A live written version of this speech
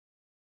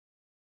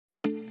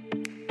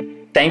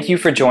Thank you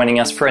for joining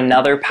us for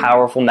another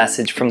powerful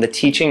message from the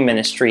teaching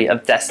ministry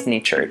of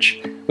Destiny Church.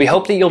 We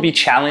hope that you'll be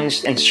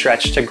challenged and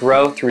stretched to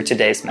grow through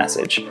today's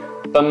message.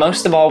 But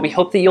most of all, we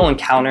hope that you'll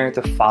encounter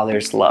the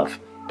Father's love.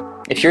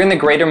 If you're in the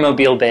greater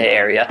Mobile Bay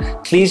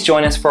area, please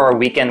join us for our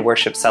weekend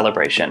worship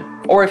celebration.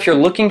 Or if you're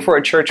looking for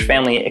a church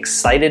family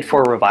excited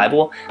for a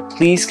revival,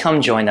 please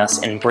come join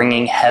us in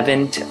bringing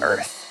heaven to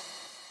earth.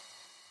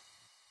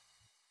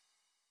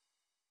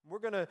 We're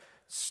going to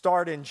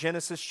start in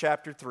Genesis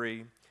chapter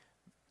 3.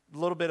 A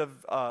little bit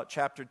of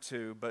chapter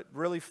 2, but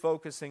really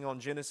focusing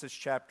on Genesis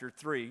chapter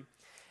 3.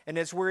 And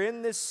as we're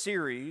in this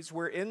series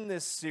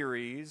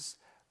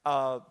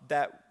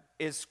that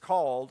is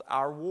called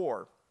Our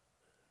War.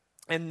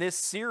 And this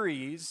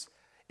series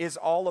is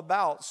all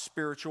about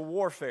spiritual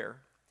warfare.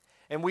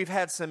 And we've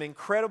had some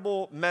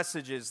incredible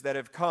messages that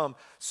have come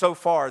so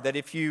far that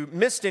if you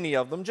missed any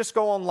of them, just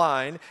go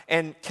online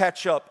and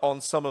catch up on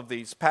some of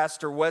these.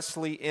 Pastor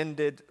Wesley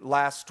ended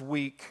last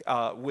week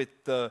with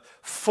the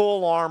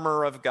full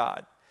armor of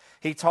God.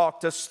 He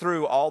talked us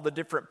through all the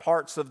different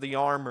parts of the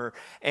armor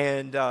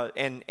and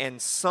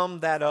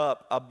summed that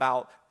up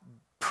about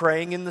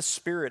praying in the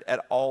Spirit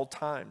at all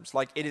times.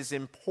 Like, it is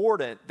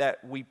important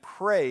that we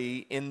pray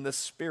in the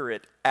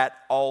Spirit at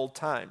all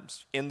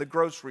times. In the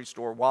grocery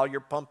store, while you're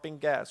pumping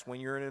gas, when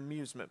you're in an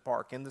amusement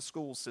park, in the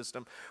school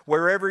system,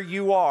 wherever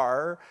you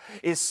are,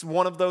 it's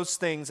one of those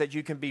things that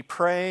you can be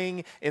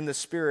praying in the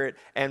Spirit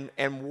and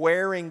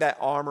wearing that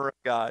armor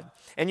of God.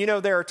 And you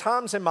know, there are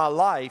times in my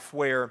life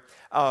where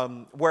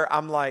I'm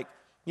like,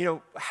 you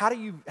know, how do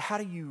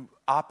you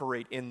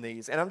operate in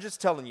these? And I'm just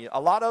telling you, a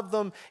lot of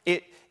them,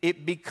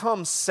 it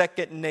becomes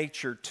second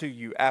nature to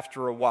you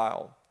after a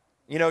while.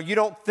 You know, you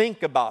don't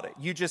think about it.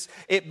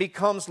 It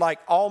becomes like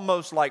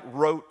almost like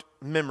rote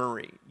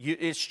memory.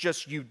 It's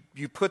just you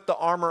put the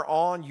armor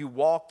on, you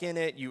walk in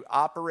it, you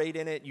operate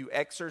in it, you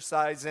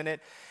exercise in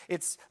it.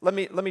 Let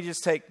me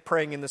just take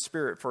praying in the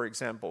Spirit, for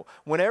example.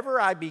 Whenever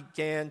I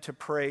began to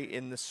pray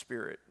in the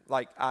Spirit,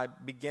 like I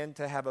began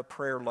to have a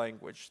prayer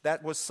language,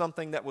 that was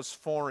something that was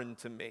foreign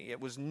to me. It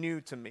was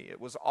new to me.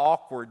 It was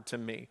awkward to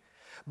me.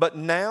 But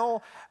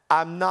now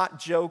I'm not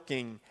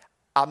joking.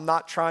 I'm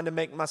not trying to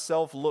make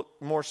myself look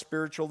more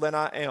spiritual than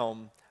I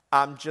am.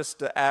 I'm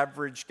just an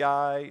average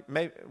guy.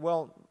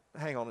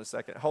 Hang on a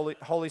second.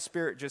 Holy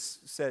Spirit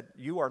just said,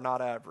 you are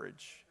not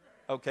average.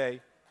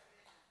 Okay?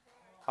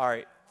 All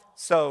right.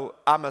 So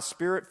I'm a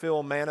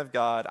Spirit-filled man of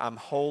God. I'm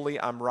holy.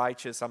 I'm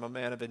righteous. I'm a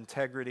man of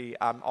integrity.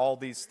 I'm all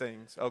these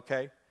things.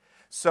 Okay?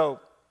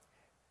 So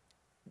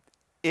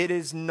it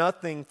is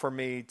nothing for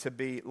me to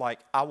be like,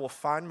 I will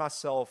find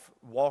myself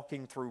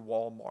walking through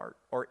Walmart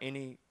or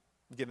any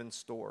given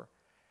store,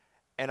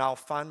 and I'll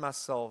find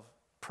myself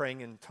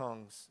praying in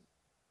tongues.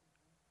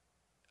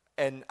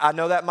 And I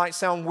know that might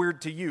sound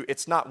weird to you.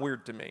 It's not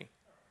weird to me.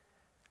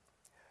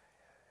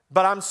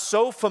 But I'm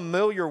so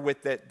familiar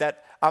with it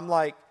that I'm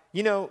like,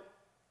 you know,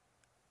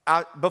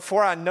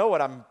 before I know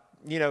it,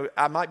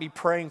 I might be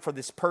praying for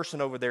this person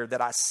over there that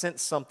I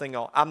sense something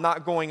on. I'm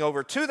not going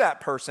over to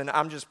that person.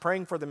 I'm just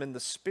praying for them in the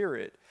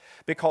Spirit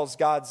because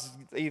God's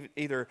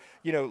either,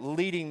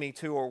 leading me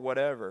to or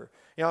whatever.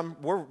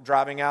 We're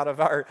driving out of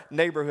our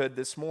neighborhood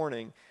this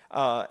morning,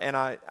 and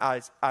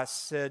I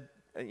said,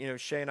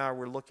 Shay and I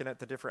were looking at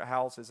the different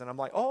houses, and I'm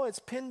like, oh, it's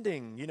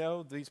pending.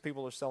 These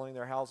people are selling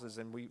their houses,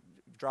 and we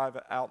drive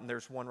out, and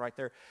there's one right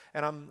there.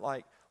 And I'm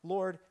like,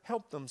 Lord,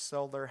 help them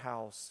sell their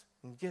house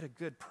and get a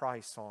good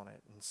price on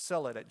it and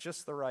sell it at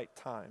just the right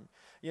time.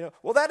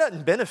 Well, that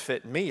doesn't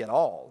benefit me at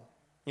all.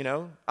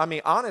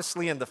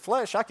 Honestly, in the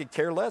flesh, I could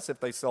care less if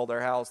they sell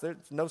their house. There's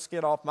no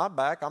skin off my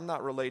back. I'm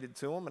not related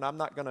to them, and I'm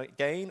not going to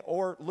gain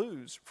or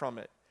lose from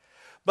it.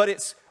 But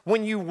it's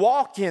when you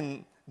walk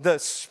in the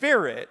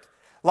Spirit,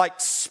 like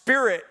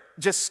Spirit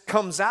just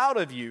comes out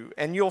of you,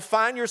 and you'll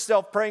find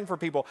yourself praying for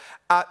people.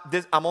 I'm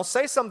going to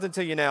say something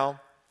to you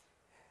now,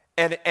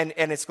 and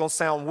it's going to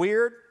sound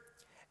weird,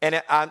 and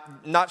I'm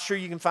not sure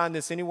you can find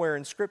this anywhere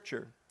in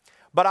Scripture.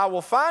 But I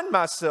will find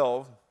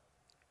myself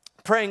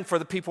praying for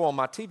the people on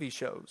my TV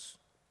shows.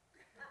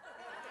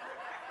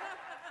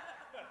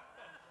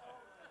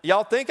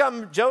 Y'all think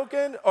I'm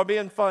joking or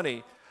being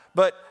funny?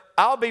 But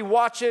I'll be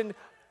watching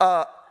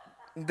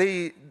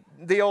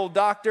the old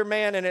doctor,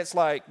 man, and it's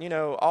like,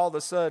 all of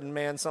a sudden,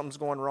 man, something's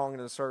going wrong in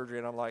the surgery,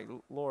 and I'm like,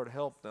 Lord,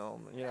 help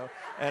them,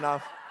 and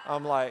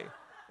I'm like,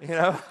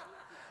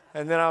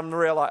 and then I'm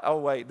realizing, oh,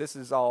 wait, this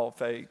is all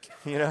fake,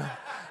 and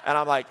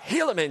I'm like,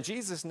 heal him in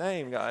Jesus'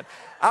 name, God.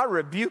 I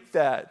rebuke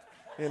that,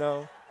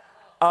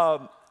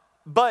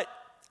 but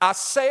I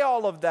say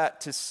all of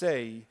that to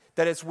say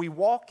that as we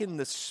walk in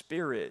the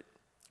Spirit,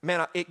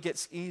 man, it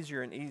gets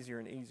easier and easier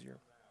and easier.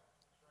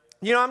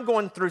 I'm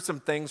going through some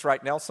things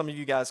right now. Some of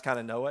you guys kind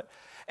of know it.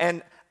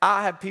 And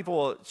I have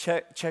people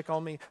check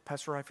on me.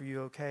 Pastor Rife, are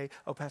you okay?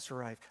 Oh, Pastor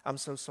Rife, I'm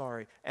so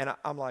sorry. And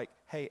I'm like,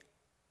 hey,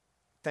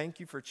 thank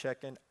you for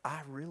checking. I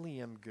really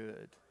am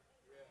good.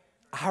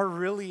 I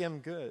really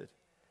am good.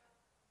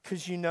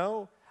 Because,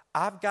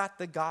 I've got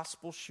the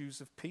gospel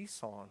shoes of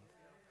peace on.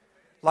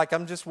 Like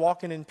I'm just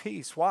walking in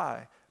peace.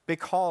 Why?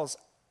 Because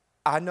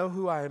I know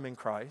who I am in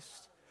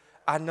Christ.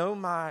 I know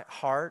my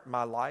heart,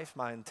 my life,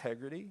 my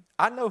integrity.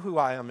 I know who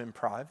I am in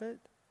private.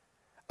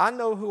 I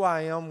know who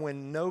I am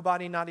when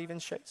nobody, not even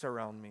shakes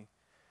around me.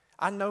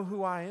 I know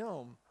who I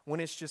am when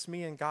it's just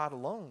me and God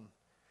alone.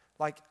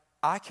 Like,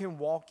 I can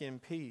walk in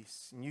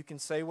peace, and you can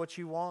say what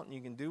you want, and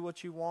you can do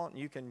what you want,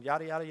 and you can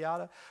yada, yada,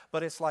 yada.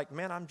 But it's like,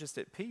 man, I'm just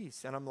at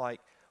peace. And I'm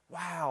like,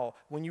 wow,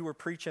 when you were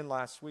preaching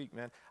last week,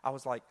 man, I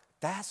was like,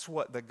 that's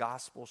what the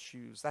gospel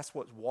shoes, that's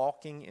what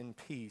walking in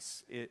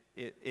peace,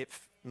 it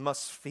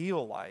must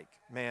feel like,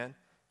 man.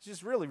 It's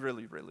just really,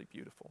 really, really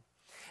beautiful.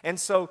 And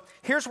so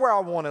here's where I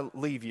want to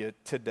leave you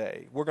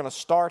today. We're going to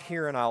start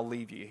here, and I'll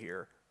leave you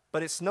here.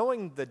 But it's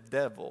knowing the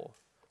devil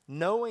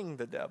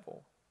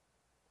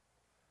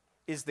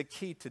is the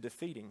key to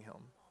defeating him.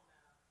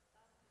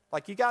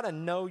 Like, you got to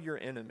know your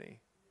enemy.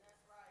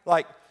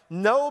 Like,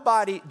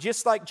 nobody,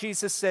 just like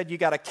Jesus said, you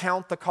got to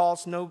count the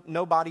cost.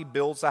 Nobody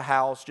builds a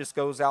house, just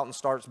goes out and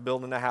starts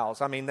building a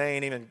house. I mean, they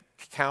ain't even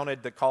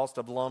counted the cost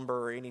of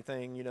lumber or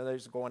anything. You know, they're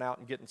just going out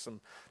and getting some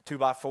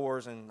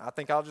 2x4s, and I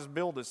think I'll just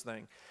build this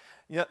thing.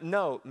 You know,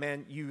 no,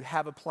 man, you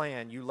have a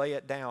plan. You lay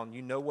it down.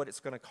 You know what it's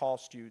going to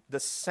cost you. The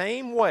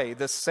same way,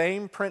 the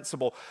same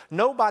principle.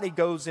 Nobody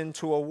goes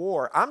into a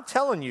war. I'm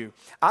telling you,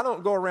 I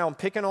don't go around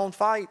picking on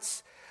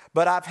fights,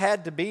 but I've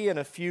had to be in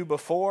a few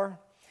before.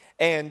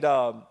 And,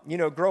 you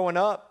know, growing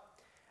up,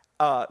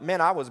 man,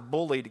 I was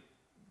bullied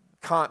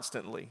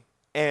constantly.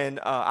 And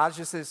I was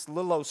just this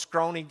little old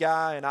scrawny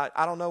guy, and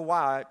I don't know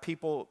why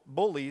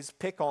bullies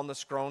pick on the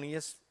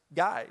scrawniest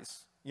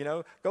guys. You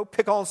know, go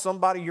pick on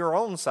somebody your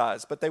own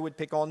size, but they would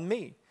pick on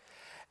me.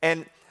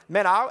 And,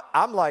 man,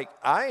 I'm like,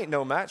 I ain't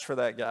no match for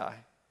that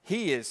guy.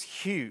 He is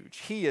huge.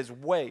 He is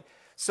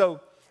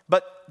so,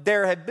 but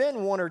there have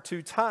been one or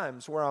two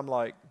times where I'm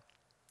like,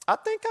 I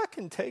think I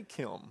can take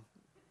him.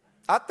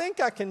 I think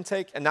I can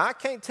take, and I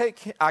can't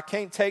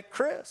take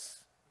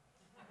Chris.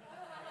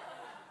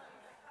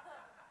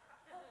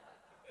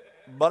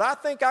 But I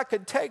think I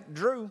could take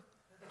Drew.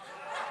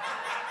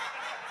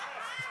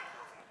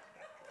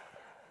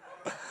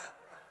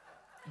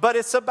 But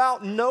it's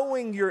about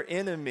knowing your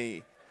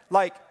enemy.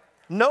 Like,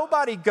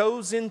 nobody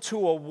goes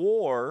into a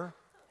war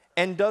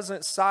and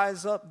doesn't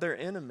size up their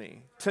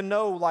enemy to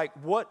know, like,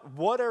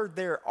 what are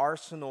their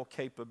arsenal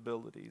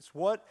capabilities?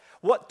 What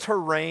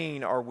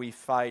terrain are we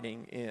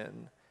fighting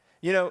in?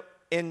 You know,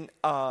 in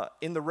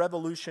the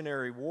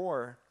Revolutionary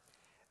War,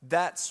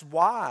 that's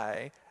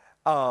why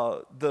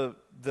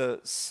the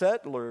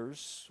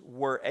settlers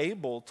were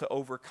able to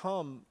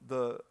overcome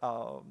the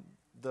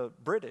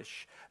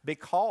British,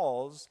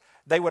 because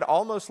they would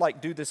almost like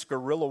do this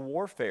guerrilla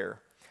warfare,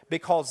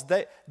 because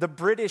the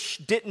British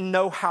didn't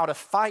know how to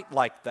fight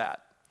like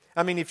that.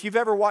 I mean, if you've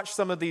ever watched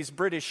some of these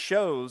British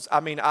shows,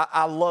 I mean,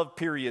 I love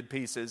period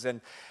pieces,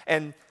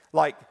 and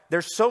like,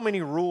 there's so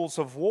many rules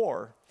of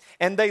war.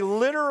 And they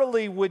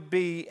literally would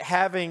be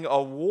having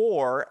a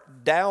war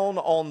down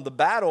on the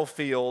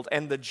battlefield,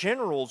 and the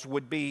generals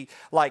would be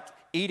like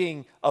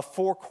eating a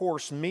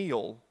 4-course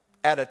meal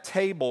at a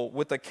table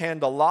with a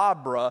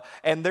candelabra,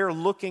 and they're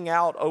looking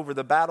out over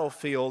the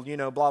battlefield, you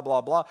know, blah,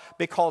 blah, blah,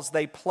 because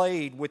they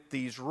played with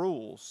these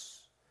rules.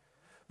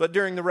 But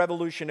during the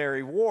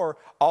Revolutionary War,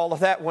 all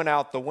of that went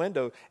out the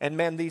window. And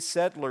man, these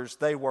settlers,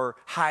 they were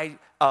I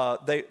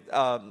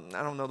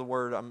don't know the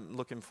word I'm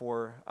looking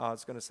for. I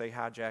was going to say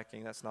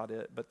hijacking. That's not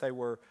it. But they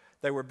were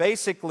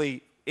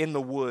basically in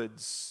the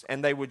woods,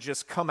 and they would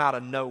just come out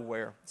of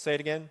nowhere. Say it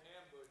again.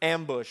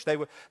 Ambush.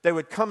 They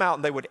would come out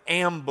and they would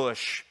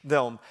ambush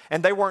them.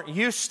 And they weren't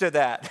used to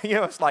that. You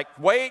know, it's like,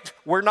 wait,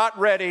 we're not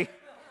ready.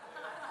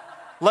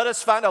 Let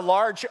us find a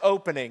large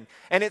opening.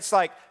 And it's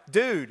like,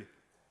 dude,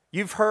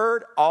 you've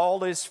heard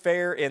all is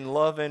fair in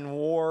love and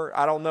war.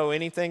 I don't know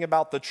anything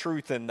about the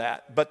truth in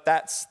that. But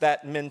that's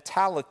that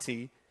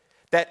mentality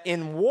that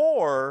in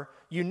war,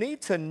 you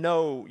need to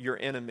know your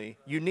enemy.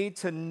 You need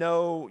to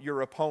know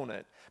your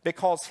opponent,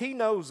 because he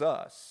knows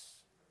us.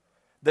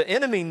 The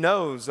enemy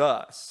knows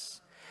us.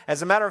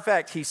 As a matter of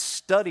fact, he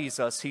studies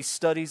us. He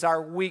studies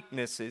our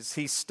weaknesses.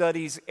 He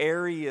studies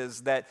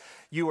areas that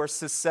you are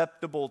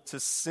susceptible to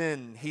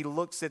sin. He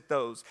looks at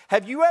those.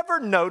 Have you ever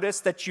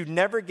noticed that you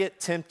never get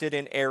tempted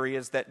in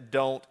areas that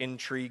don't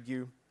intrigue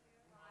you?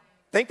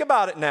 Think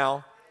about it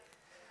now.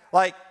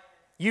 Like,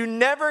 you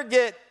never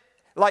get,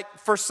 like,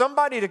 for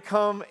somebody to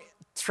come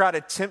try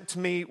to tempt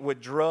me with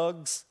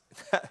drugs,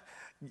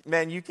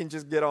 man, you can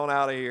just get on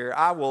out of here.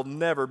 I will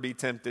never be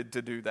tempted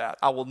to do that.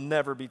 I will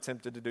never be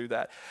tempted to do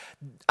that.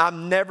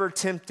 I'm never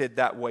tempted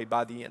that way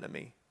by the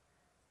enemy,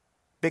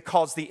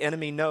 because the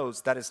enemy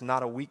knows that is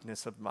not a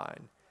weakness of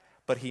mine,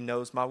 but he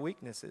knows my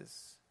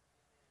weaknesses.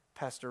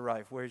 Pastor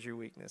Rife, where's your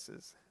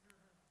weaknesses?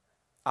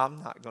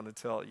 I'm not going to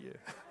tell you.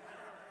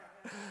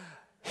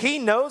 He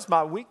knows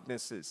my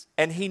weaknesses,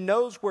 and he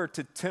knows where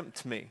to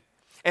tempt me.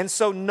 And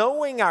so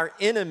knowing our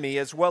enemy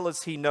as well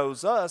as he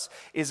knows us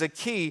is a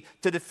key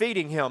to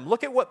defeating him.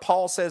 Look at what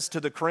Paul says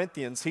to the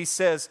Corinthians. He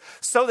says,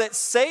 so that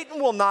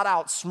Satan will not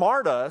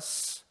outsmart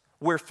us,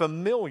 we're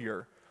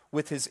familiar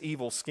with his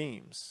evil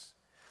schemes.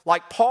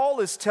 Like Paul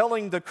is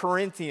telling the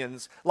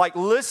Corinthians, like,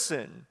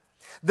 listen,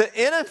 the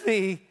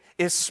enemy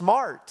is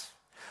smart.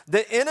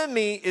 The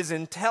enemy is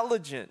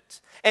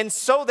intelligent. And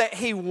so that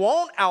he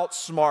won't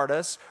outsmart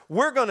us,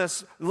 we're going to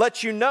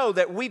let you know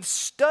that we've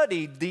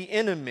studied the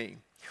enemy.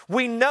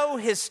 We know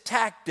his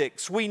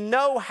tactics. We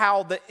know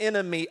how the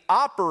enemy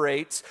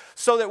operates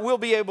so that we'll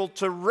be able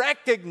to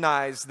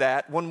recognize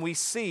that when we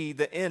see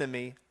the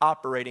enemy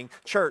operating.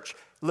 Church,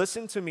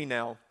 listen to me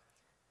now.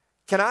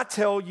 Can I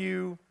tell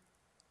you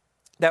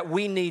that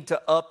we need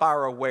to up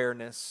our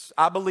awareness?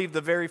 I believe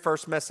the very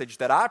first message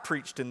that I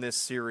preached in this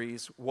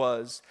series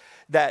was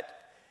that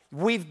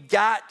we've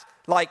got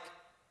like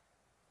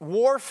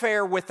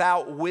warfare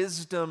without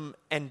wisdom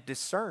and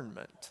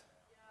discernment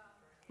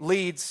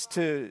leads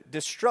to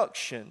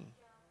destruction,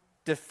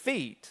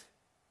 defeat,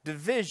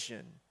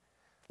 division.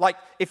 Like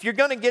if you're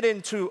going to get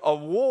into a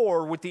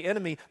war with the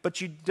enemy,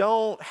 but you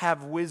don't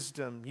have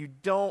wisdom, you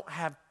don't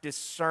have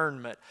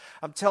discernment,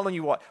 I'm telling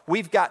you what,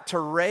 we've got to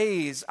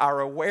raise our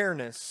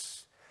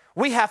awareness.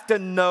 We have to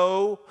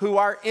know who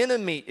our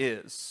enemy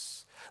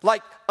is.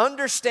 Like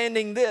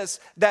understanding this,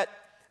 that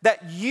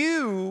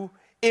you,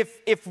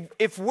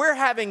 if we're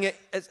having it,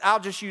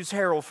 I'll just use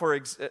Harold for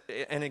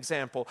an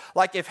example.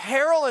 Like if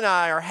Harold and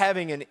I are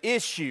having an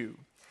issue,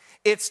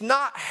 it's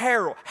not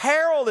Harold.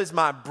 Harold is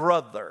my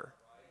brother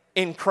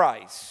in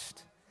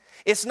Christ.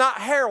 It's not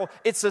Harold.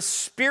 It's a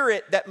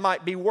spirit that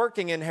might be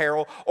working in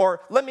Harold.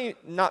 Or let me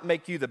not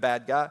make you the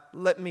bad guy.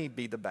 Let me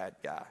be the bad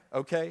guy,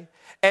 okay?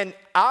 And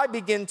I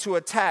begin to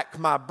attack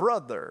my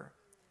brother.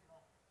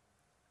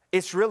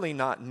 It's really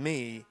not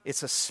me.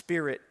 It's a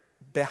spirit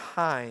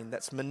behind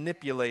that's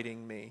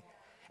manipulating me.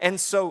 And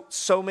so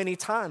many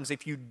times,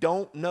 if you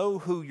don't know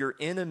who your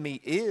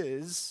enemy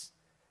is,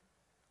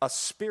 a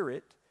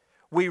spirit,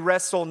 we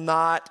wrestle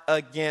not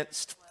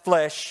against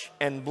flesh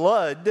and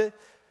blood,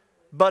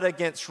 but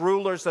against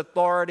rulers,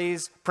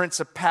 authorities,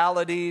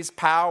 principalities,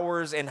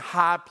 powers, and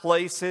high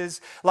places.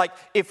 Like,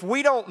 if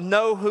we don't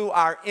know who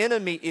our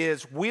enemy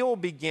is, we'll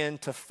begin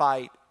to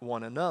fight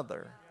one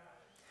another.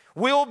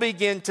 We'll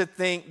begin to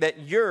think that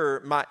you're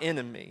my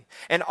enemy.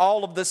 And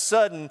all of a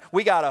sudden,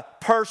 we got a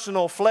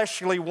personal,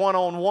 fleshly,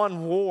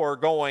 one-on-one war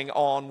going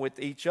on with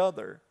each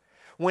other.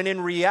 When in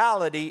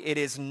reality, it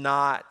is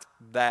not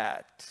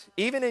that.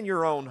 Even in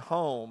your own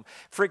home,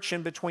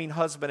 friction between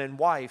husband and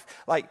wife.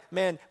 Like,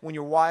 man, when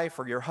your wife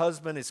or your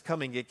husband is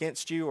coming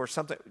against you or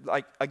something,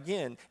 like,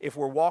 again, if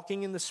we're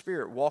walking in the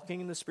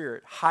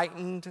Spirit,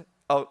 heightened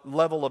a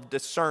level of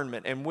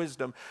discernment and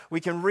wisdom, we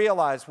can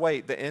realize,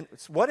 wait,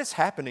 what is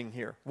happening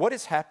here? What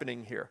is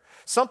happening here?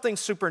 Something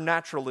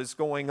supernatural is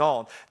going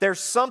on. There's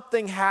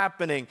something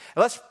happening.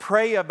 Let's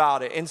pray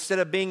about it instead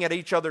of being at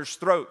each other's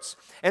throats.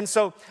 And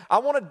so I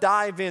want to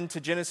dive into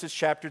Genesis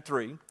chapter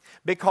 3,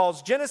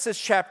 because Genesis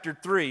chapter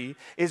 3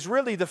 is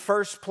really the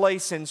first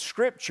place in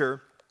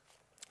Scripture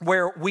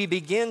where we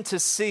begin to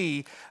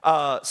see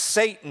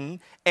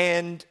Satan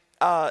and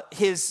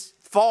his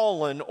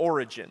fallen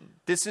origin.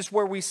 This is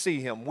where we see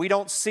him. We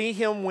don't see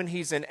him when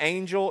he's an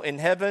angel in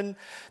heaven.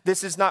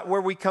 This is not where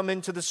we come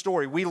into the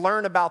story. We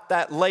learn about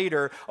that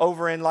later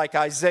over in like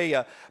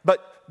Isaiah.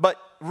 But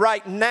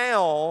right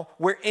now,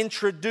 we're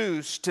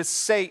introduced to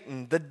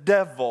Satan, the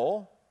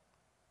devil,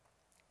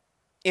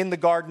 in the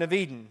Garden of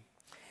Eden.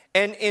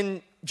 And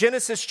in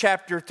Genesis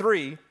chapter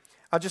 3,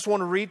 I just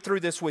want to read through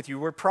this with you.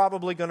 We're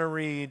probably going to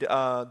read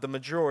the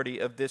majority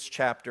of this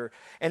chapter.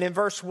 And in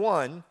verse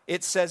 1,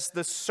 it says,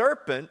 the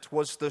serpent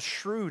was the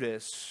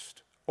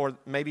shrewdest, or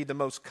maybe the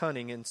most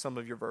cunning in some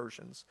of your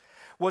versions,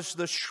 was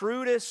the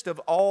shrewdest of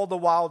all the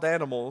wild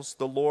animals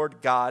the Lord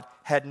God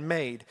had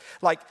made.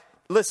 Like,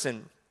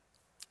 listen,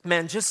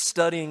 man, just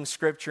studying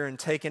Scripture and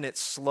taking it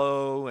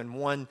slow and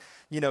one,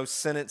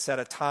 sentence at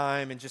a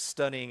time and just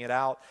studying it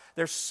out.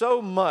 There's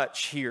so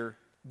much here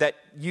that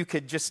you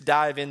could just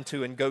dive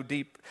into and go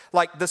deep.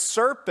 Like the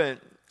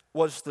serpent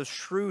was the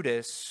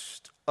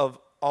shrewdest of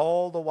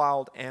all the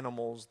wild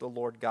animals the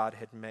Lord God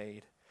had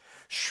made.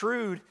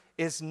 Shrewd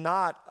is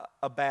not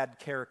a bad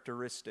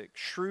characteristic.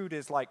 Shrewd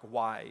is like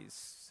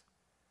wise.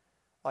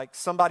 Like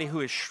somebody who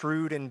is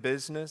shrewd in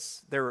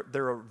business,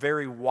 they're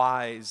very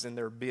wise in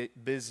their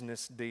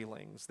business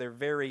dealings. They're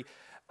very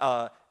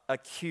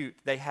acute.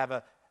 They have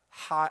a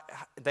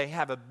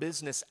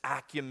business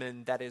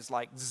acumen that is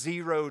like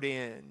zeroed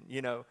in,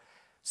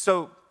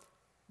 So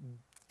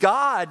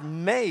God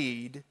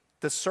made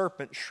the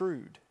serpent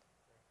shrewd.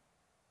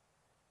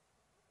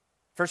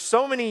 For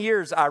so many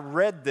years I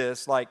read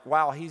this like,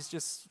 wow, he's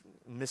just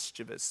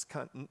mischievous.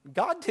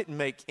 God didn't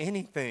make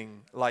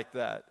anything like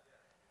that.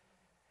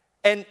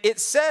 And it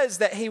says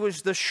that he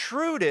was the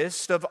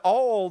shrewdest of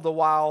all the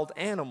wild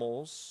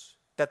animals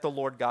that the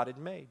Lord God had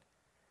made.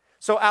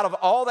 So out of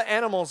all the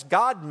animals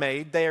God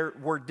made, there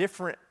were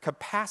different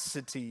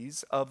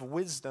capacities of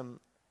wisdom.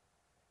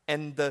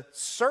 And the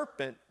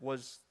serpent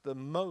was the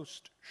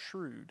most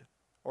shrewd,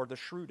 or the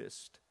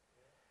shrewdest.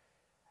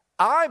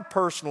 I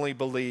personally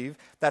believe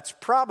that's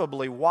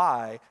probably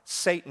why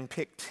Satan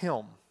picked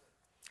him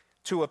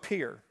to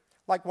appear.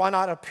 Like, why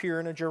not appear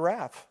in a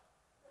giraffe?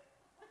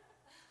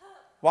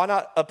 Why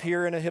not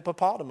appear in a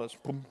hippopotamus?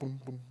 Boom, boom,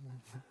 boom.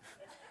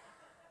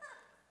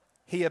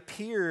 He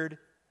appeared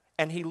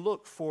and he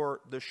looked for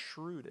the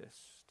shrewdest.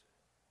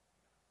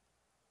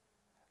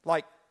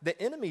 Like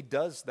the enemy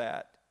does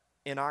that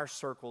in our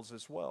circles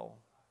as well.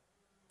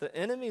 The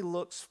enemy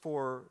looks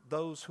for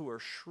those who are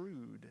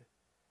shrewd,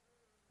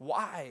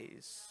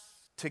 wise,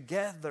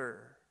 together.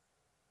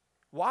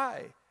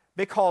 Why?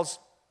 Because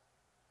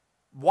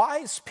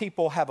wise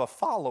people have a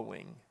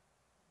following.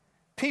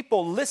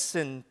 People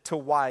listen to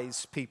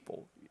wise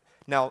people.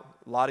 Now,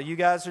 a lot of you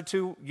guys are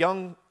too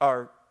young,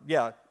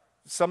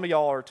 some of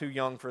y'all are too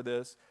young for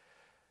this.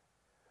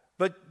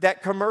 But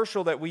that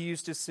commercial that we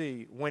used to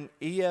see, when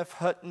E.F.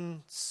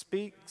 Hutton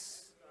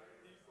speaks,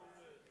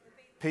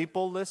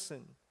 people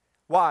listen.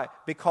 Why?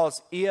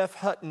 Because E.F.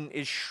 Hutton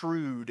is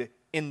shrewd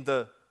in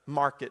the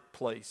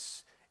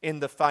marketplace, in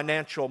the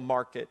financial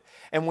market.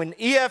 And when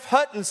E.F.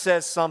 Hutton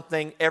says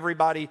something,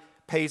 everybody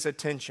pays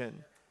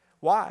attention.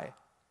 Why?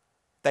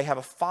 They have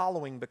a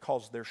following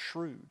because they're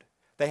shrewd.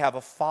 They have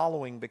a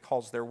following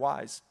because they're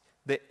wise.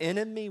 The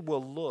enemy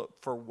will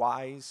look for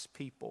wise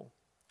people.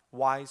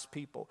 Wise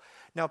people.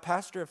 Now,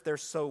 Pastor, if they're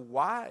so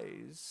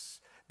wise,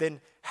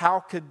 then how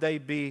could they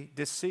be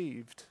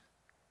deceived?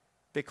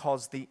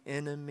 Because the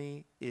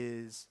enemy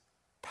is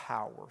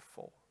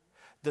powerful.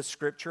 The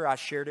scripture, I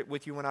shared it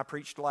with you when I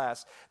preached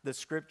last. The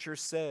scripture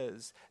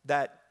says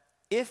that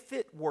if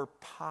it were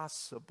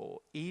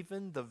possible,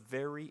 even the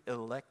very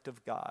elect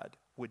of God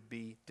would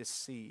be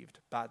deceived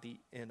by the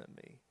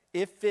enemy.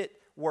 If it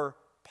were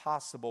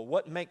possible.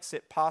 What makes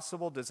it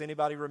possible? Does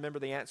anybody remember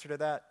the answer to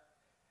that?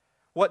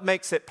 What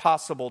makes it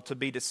possible to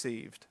be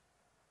deceived?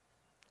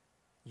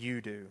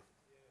 You do.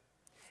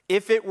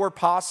 If it were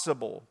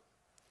possible,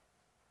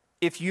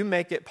 if you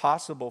make it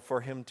possible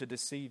for him to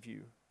deceive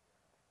you,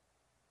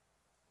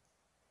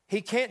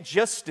 he can't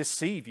just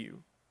deceive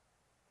you.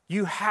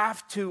 You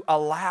have to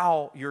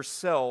allow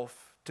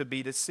yourself to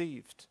be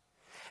deceived.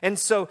 And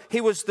so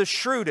he was the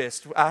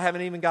shrewdest. I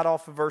haven't even got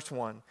off of verse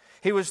 1.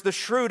 He was the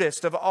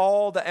shrewdest of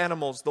all the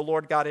animals the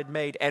Lord God had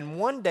made. And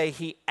one day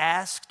he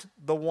asked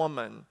the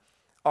woman,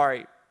 all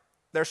right,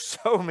 there's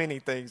so many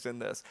things in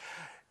this.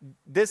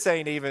 This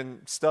ain't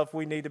even stuff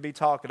we need to be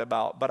talking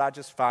about, but I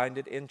just find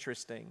it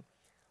interesting.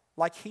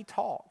 Like he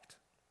talked.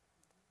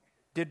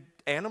 Did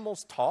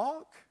animals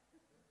talk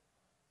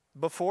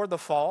before the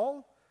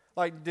fall?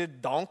 Like,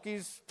 did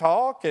donkeys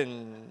talk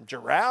and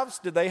giraffes?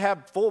 Did they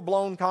have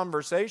full-blown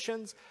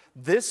conversations?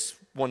 This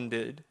one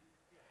did.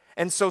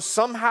 And so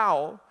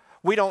somehow,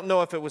 we don't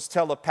know if it was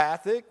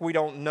telepathic. We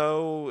don't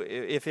know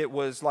if it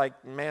was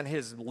like, man,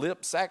 his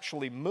lips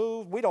actually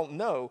moved. We don't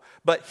know.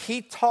 But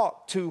he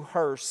talked to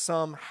her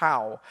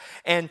somehow.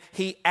 And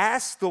he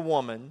asked the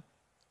woman,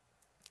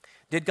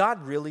 did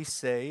God really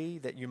say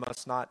that you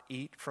must not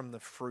eat from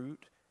the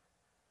fruit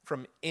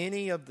from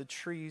any of the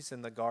trees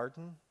in the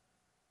garden?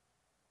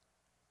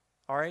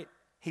 All right,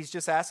 he's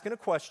just asking a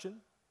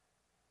question.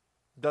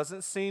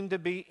 Doesn't seem to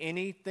be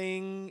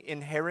anything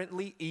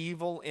inherently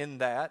evil in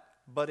that,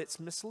 but it's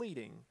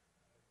misleading.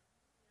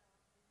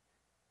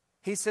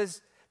 He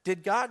says,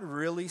 did God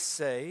really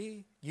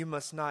say you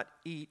must not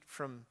eat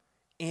from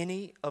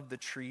any of the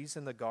trees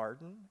in the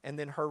garden? And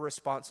then her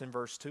response in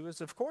verse 2 is,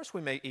 of course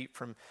we may eat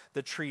from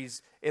the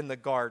trees in the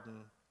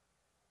garden.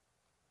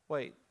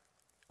 Wait,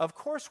 of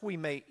course we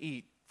may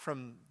eat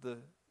from the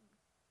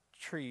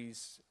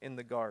trees in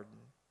the garden.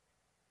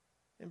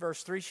 In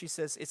verse 3, she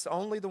says, it's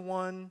only the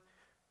one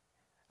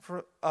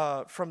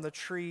from the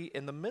tree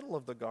in the middle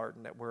of the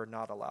garden that we're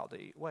not allowed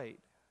to eat. Wait,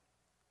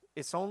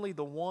 it's only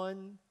the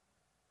one.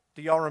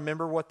 Do y'all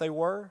remember what they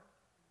were?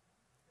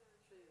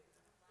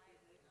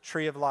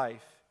 Tree of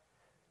life.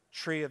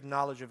 Tree of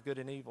knowledge of good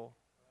and evil.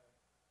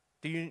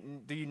 Do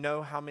you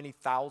know how many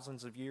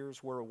thousands of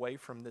years we're away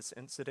from this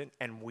incident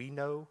and we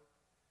know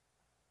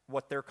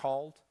what they're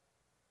called?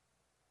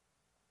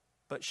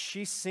 But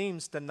she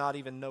seems to not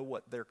even know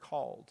what they're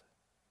called.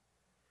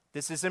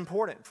 This is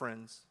important,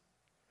 friends.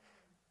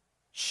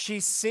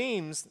 She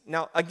seems,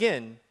 now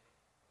again,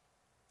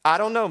 I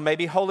don't know,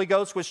 maybe Holy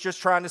Ghost was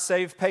just trying to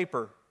save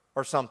paper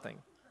or something.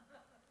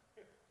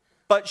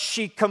 But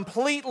she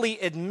completely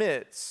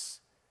admits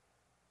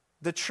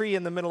the tree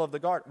in the middle of the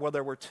garden. Well,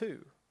 there were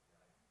two.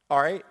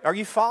 All right, are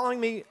you following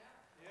me?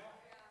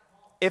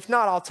 If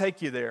not, I'll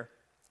take you there.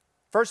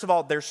 First of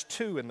all, there's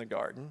two in the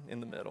garden in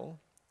the middle.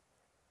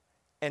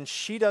 And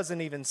she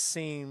doesn't even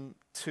seem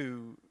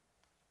to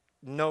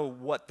know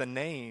what the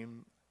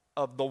name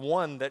of the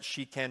one that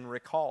she can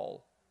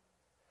recall.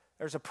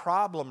 There's a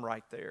problem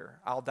right there.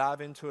 I'll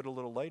dive into it a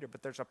little later,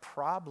 but there's a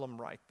problem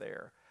right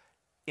there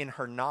in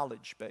her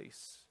knowledge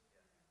base.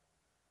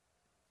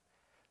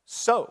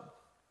 So,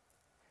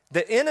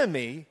 the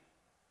enemy,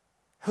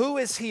 who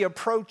is he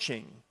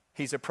approaching?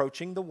 He's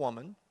approaching the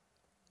woman.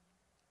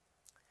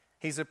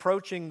 He's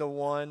approaching the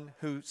one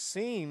who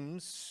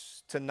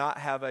seems to not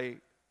have a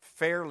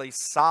fairly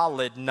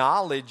solid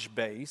knowledge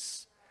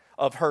base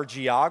of her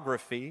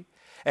geography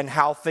and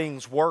how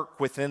things work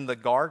within the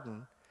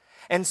garden.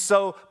 And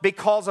so,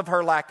 because of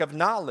her lack of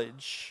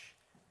knowledge,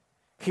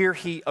 here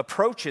he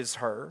approaches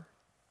her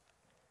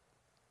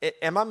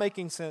Am I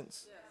making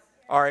sense?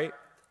 All right.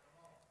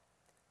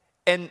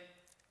 And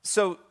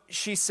so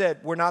she said,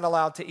 we're not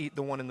allowed to eat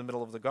the one in the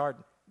middle of the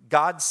garden.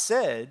 God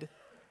said,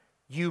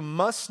 you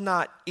must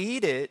not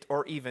eat it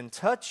or even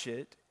touch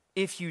it.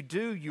 If you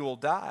do, you'll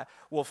die.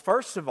 Well,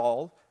 first of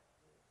all,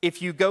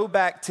 if you go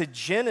back to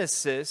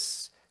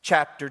Genesis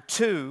chapter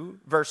 2,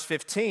 verse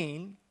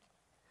 15,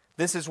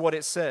 this is what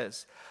it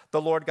says.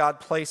 The Lord God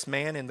placed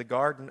man in the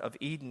Garden of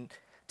Eden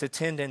to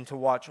tend and to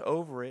watch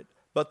over it.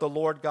 But the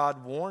Lord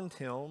God warned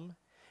him,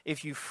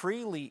 if you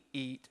freely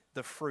eat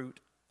the fruit,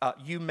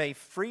 you may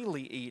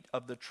freely eat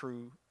of the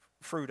true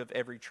fruit of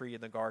every tree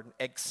in the garden,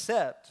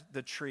 except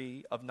the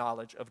tree of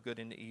knowledge of good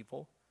and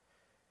evil.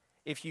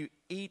 If you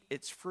eat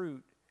its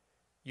fruit,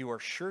 you are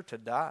sure to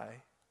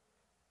die.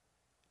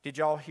 Did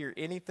y'all hear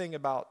anything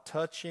about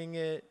touching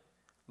it,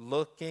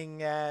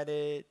 looking at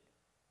it,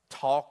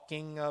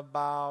 talking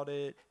about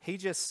it? He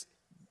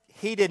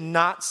did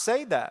not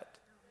say that.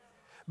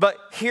 But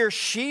here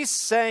she's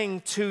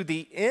saying to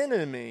the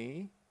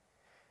enemy,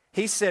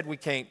 he said we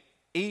can't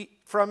eat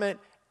from it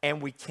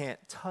and we can't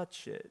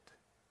touch it.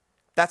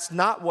 That's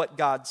not what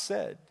God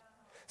said.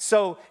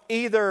 So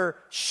either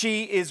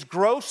she is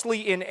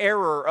grossly in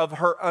error of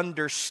her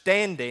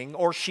understanding,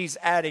 or she's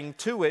adding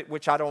to it,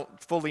 which I don't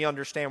fully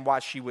understand why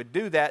she would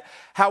do that.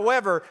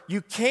 However,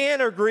 you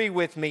can agree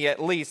with me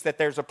at least that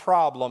there's a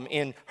problem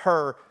in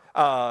her,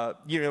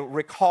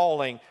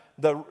 recalling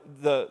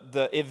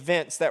the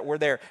events that were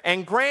there.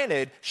 And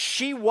granted,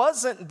 she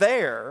wasn't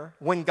there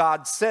when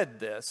God said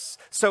this.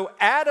 So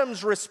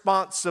Adam's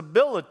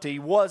responsibility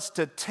was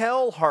to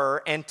tell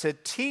her and to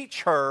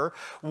teach her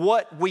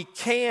what we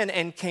can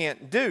and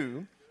can't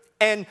do.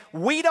 And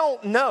we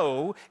don't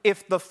know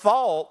if the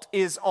fault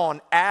is on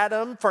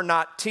Adam for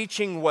not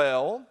teaching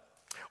well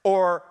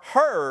or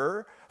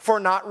her for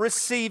not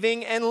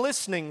receiving and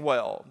listening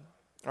well.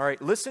 All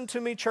right, listen to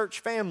me,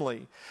 church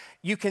family.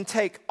 You can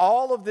take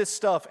all of this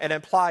stuff and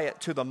apply it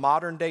to the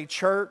modern day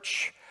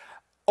church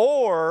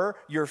or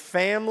your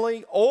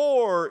family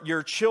or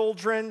your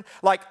children.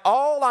 Like,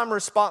 all I'm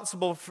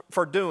responsible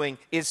for doing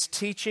is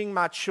teaching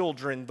my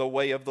children the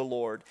way of the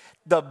Lord.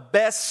 The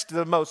best,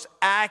 the most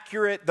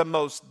accurate, the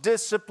most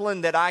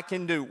disciplined that I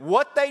can do.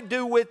 What they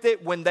do with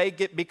it when they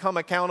become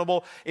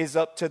accountable is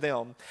up to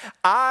them.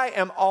 I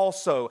am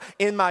also,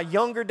 in my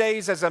younger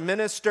days as a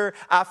minister,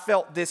 I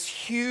felt this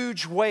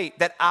huge weight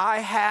that I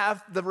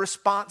have the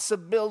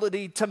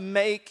responsibility to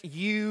make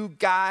you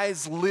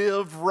guys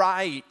live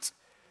right.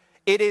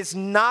 It is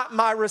not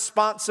my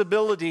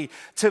responsibility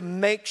to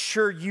make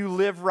sure you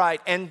live right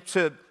and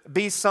to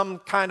be some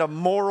kind of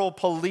moral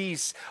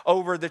police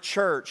over the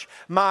church.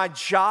 My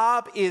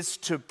job is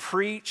to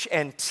preach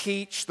and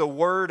teach the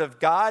Word of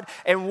God,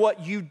 and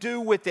what you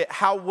do with it,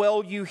 how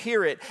well you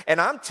hear it.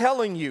 And I'm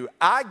telling you,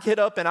 I get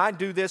up and I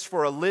do this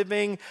for a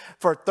living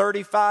for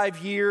 35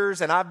 years,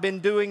 and I've been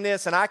doing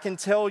this, and I can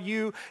tell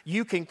you,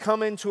 you can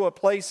come into a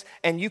place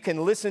and you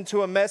can listen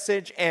to a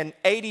message, and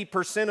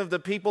 80% of the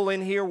people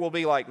in here will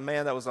be like,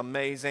 man, that was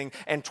amazing.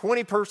 And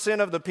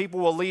 20% of the people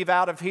will leave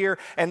out of here,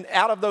 and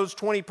out of those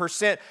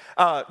 20%,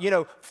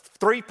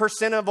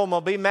 3% of them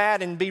will be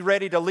mad and be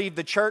ready to leave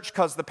the church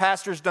because the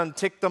pastor's done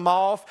ticked them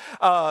off.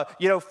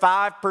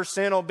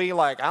 5% will be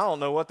like, I don't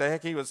know what the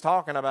heck he was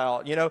talking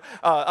about.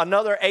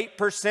 Another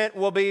 8%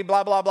 will be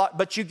blah, blah, blah.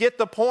 But you get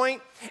the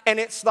point. And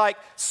it's like,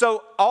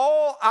 so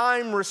all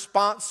I'm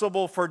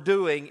responsible for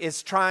doing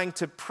is trying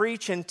to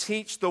preach and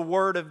teach the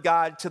Word of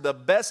God to the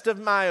best of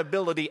my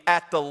ability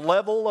at the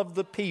level of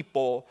the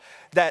people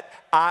that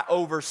I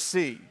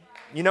oversee.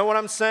 You know what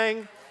I'm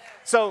saying?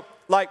 So,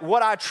 like,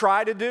 what I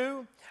try to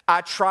do,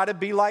 I try to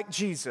be like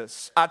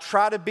Jesus. I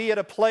try to be at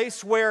a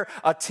place where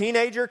a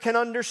teenager can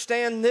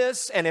understand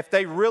this, and if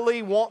they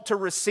really want to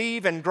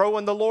receive and grow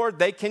in the Lord,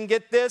 they can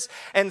get this.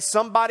 And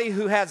somebody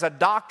who has a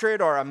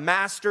doctorate or a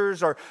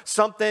master's or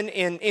something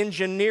in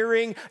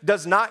engineering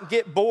does not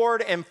get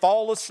bored and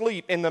fall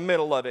asleep in the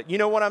middle of it. You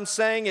know what I'm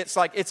saying? It's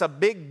like it's a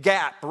big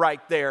gap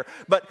right there.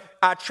 But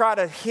I try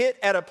to hit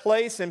at a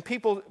place, and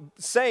people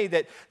say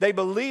that they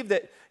believe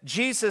that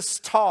Jesus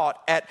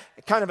taught at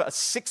kind of a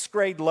 6th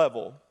grade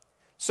level.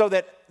 So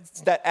that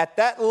at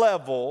that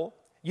level,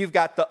 you've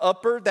got the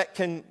upper that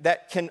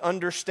can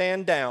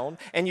understand down,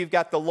 and you've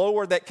got the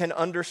lower that can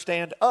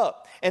understand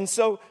up. And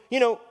so,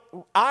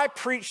 I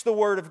preach the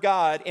Word of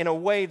God in a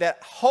way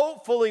that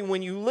hopefully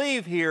when you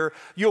leave here,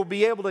 you'll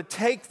be able to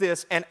take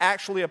this and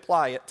actually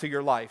apply it to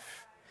your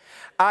life.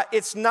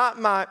 It's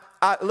not my...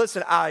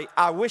 Listen,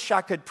 I wish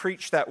I could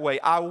preach that way.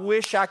 I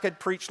wish I could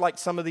preach like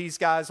some of these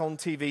guys on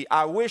TV.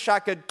 I wish I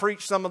could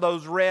preach some of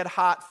those red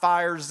hot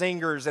fire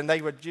zingers and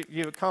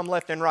you would come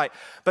left and right.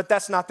 But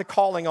that's not the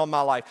calling on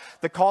my life.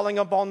 The calling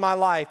upon my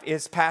life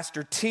is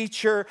pastor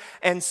teacher.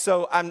 And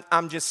so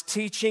I'm just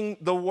teaching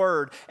the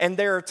Word. And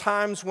there are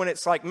times when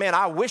it's like, man,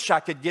 I wish I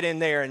could get in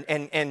there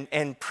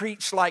and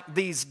preach like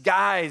these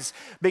guys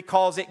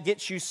because it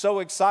gets you so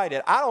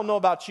excited. I don't know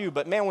about you,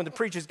 but man, when the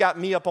preacher's got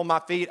me up on my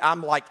feet,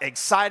 I'm like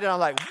excited. I'm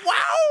like,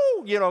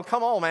 wow,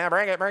 come on, man,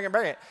 bring it.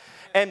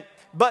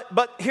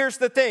 But here's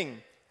the thing,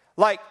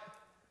 like,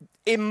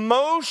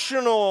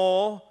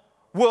 Emotional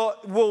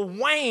will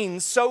wane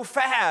so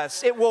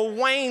fast. It will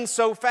wane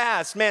so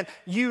fast. Man,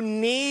 you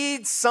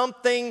need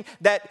something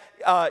that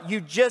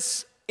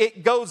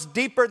it goes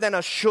deeper than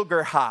a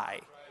sugar high.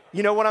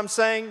 You know what I'm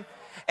saying?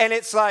 And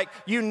it's like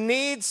you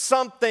need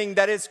something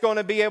that it's going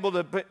to be able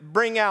to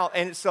bring out.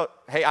 And so,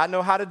 hey, I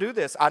know how to do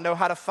this. I know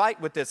how to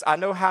fight with this. I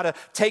know how to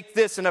take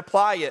this and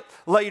apply it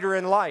later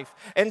in life.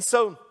 And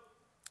so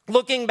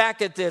looking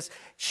back at this,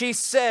 she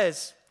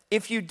says,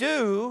 if you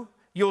do,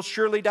 you'll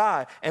surely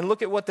die. And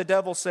look at what the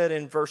devil said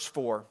in verse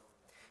 4.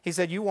 He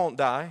said, you won't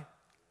die.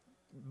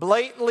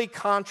 Blatantly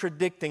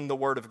contradicting the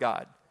word of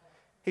God.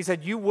 He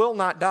said, you will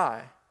not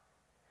die.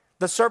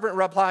 The serpent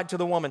replied to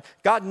the woman,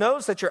 God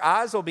knows that your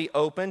eyes will be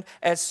opened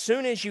as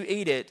soon as you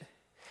eat it,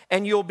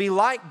 and you'll be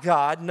like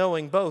God,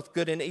 knowing both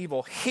good and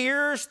evil.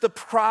 Here's the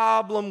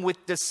problem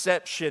with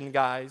deception,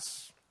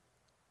 guys.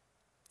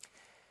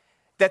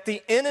 That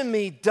the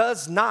enemy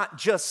does not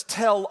just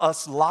tell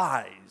us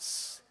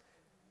lies.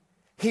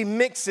 He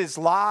mixes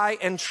lie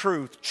and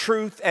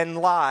truth and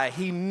lie.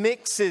 He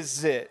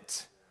mixes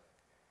it.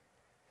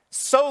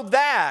 So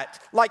that,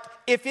 like,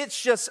 if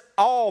it's just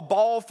all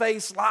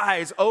bald-faced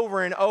lies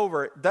over and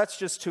over, that's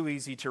just too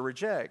easy to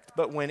reject.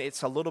 But when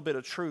it's a little bit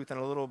of truth and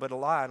a little bit of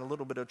lie and a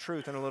little bit of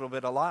truth and a little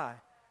bit of lie,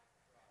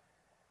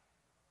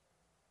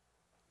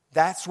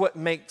 that's what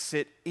makes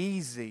it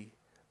easy.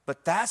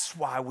 But that's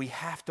why we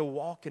have to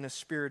walk in a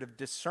spirit of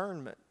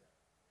discernment,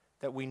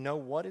 that we know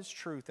what is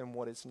truth and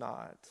what is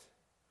not.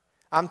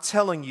 I'm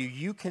telling you,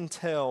 you can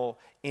tell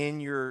in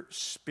your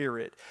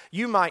spirit.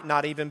 You might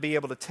not even be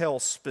able to tell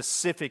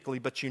specifically,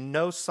 but you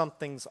know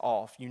something's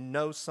off. You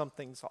know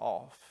something's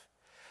off.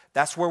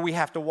 That's where we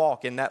have to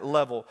walk, in that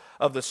level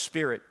of the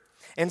spirit.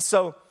 And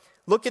so,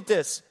 look at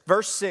this.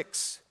 Verse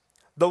 6.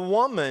 The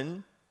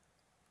woman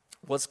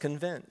was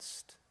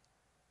convinced.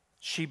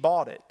 She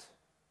bought it.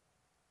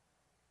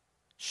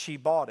 She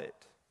bought it.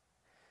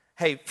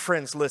 Hey,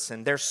 friends,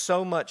 listen. There's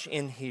so much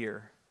in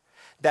here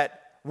that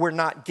we're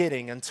not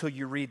getting until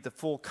you read the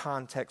full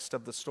context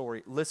of the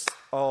story. Listen,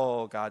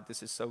 oh God,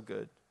 this is so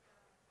good.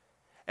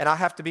 And I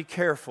have to be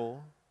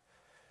careful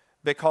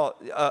because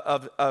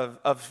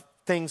of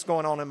things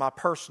going on in my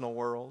personal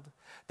world,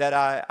 that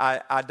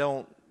I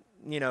don't,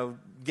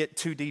 get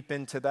too deep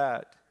into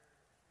that.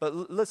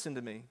 But listen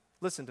to me.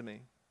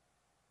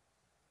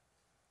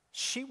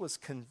 She was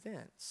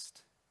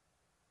convinced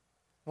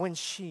when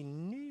she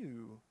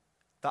knew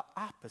the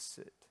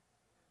opposite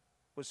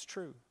was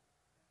true.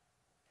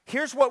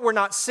 Here's what we're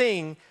not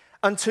seeing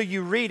until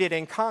you read it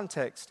in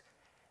context.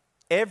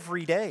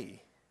 Every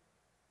day,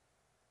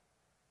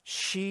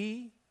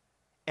 she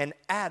and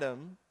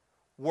Adam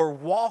were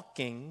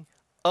walking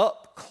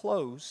up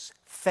close,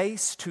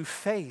 face to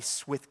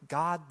face with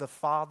God the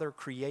Father,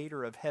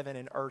 creator of heaven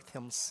and earth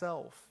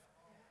himself.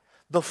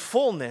 The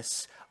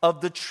fullness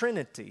of the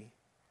Trinity.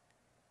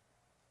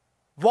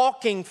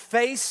 Walking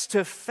face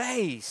to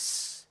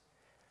face.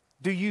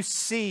 Do you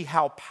see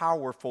how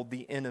powerful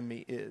the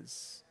enemy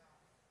is?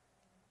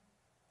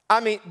 I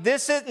mean,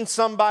 this isn't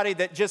somebody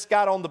that just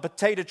got on the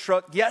potato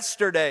truck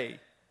yesterday.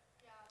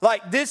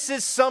 Like, this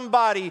is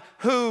somebody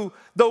who,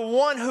 the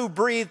one who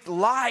breathed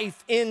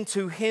life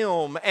into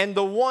him, and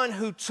the one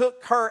who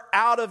took her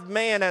out of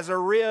man as a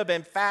rib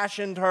and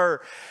fashioned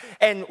her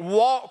and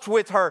walked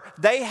with her.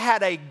 They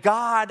had a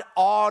God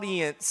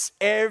audience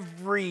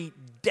every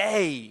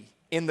day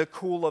in the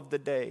cool of the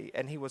day.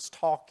 And he was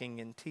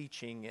talking and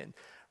teaching and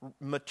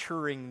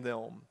maturing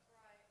them.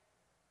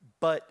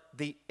 But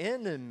the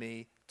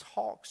enemy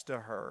talks to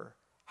her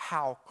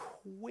how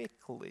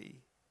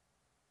quickly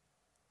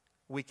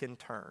we can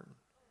turn.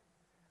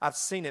 I've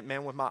seen it,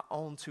 man, with my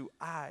own two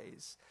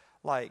eyes,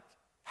 like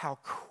how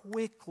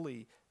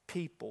quickly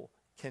people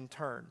can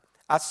turn.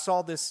 I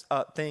saw this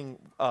thing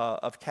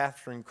of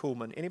Catherine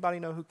Kuhlman. Anybody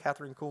know who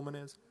Catherine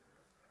Kuhlman is?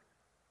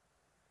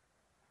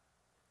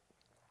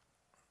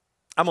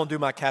 I'm going to do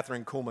my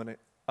Catherine Kuhlman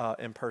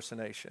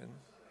impersonation.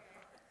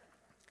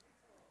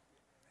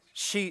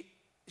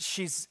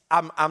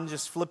 I'm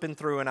just flipping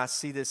through and I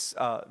see this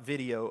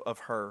video of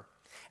her,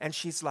 and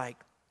she's like,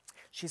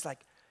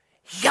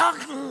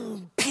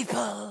 young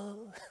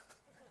people,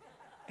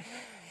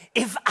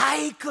 if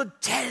I could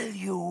tell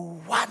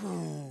you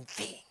one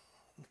thing.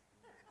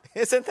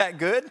 Isn't that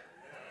good?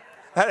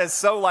 That is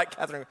so like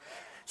Catherine.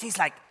 She's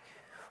like,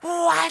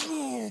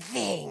 one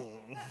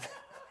thing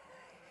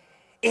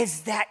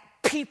is that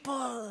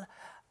people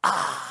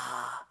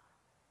are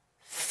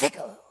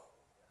fickle.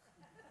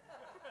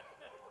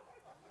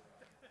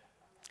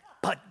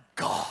 But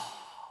God.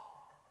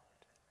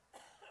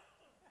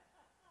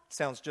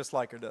 Sounds just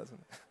like her, doesn't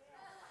it?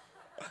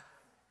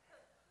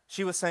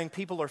 She was saying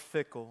people are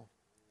fickle.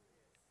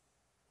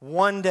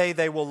 One day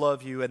they will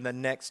love you, and the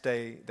next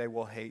day they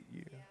will hate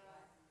you.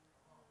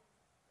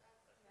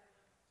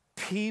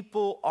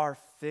 People are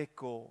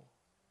fickle.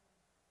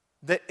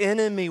 The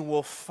enemy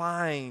will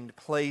find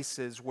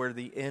places where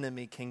the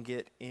enemy can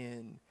get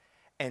in.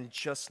 And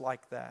just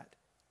like that,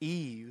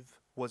 Eve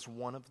was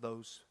one of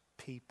those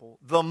people.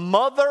 The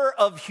mother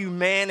of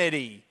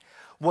humanity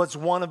was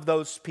one of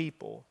those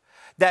people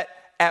that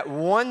at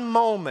one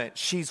moment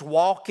she's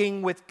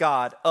walking with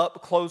God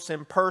up close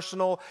and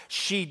personal.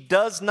 She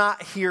does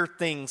not hear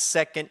things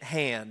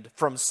secondhand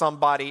from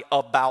somebody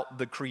about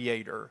the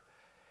Creator.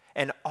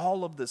 And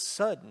all of the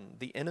sudden,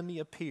 the enemy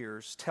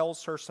appears,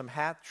 tells her some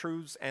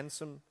half-truths and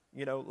some,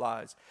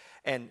 lies.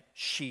 And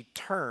she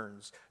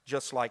turns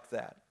just like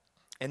that.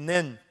 And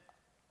then,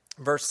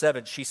 verse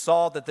 7, she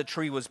saw that the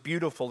tree was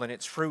beautiful and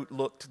its fruit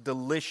looked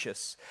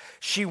delicious.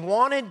 She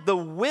wanted the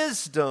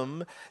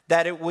wisdom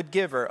that it would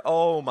give her.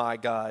 Oh my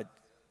God,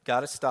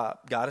 gotta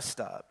stop.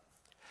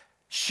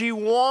 She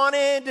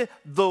wanted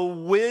the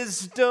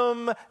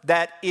wisdom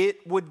that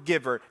it would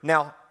give her.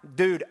 Now,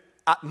 dude,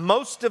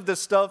 most of the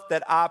stuff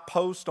that I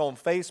post on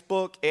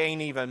Facebook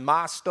ain't even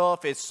my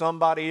stuff. It's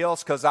somebody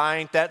else because I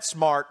ain't that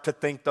smart to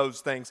think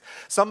those things.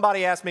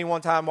 Somebody asked me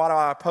one time, why do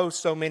I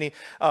post so many,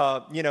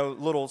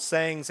 little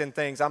sayings and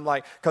things? I'm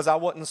like, because I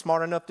wasn't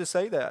smart enough to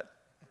say that.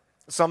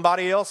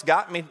 Somebody else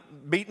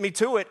beat me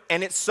to it,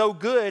 and it's so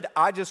good,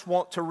 I just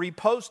want to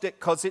repost it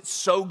because it's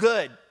so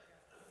good.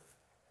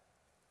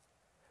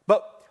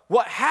 But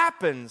what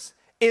happens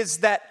is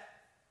that,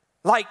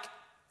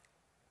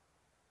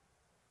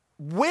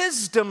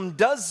 wisdom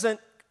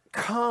doesn't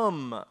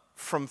come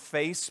from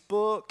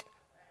Facebook.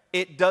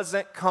 It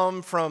doesn't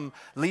come from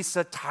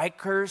Lisa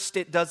Tykehurst.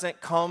 It doesn't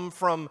come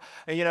from,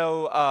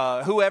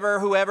 whoever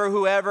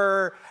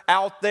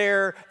out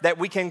there that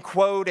we can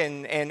quote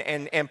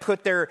and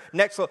put their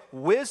next.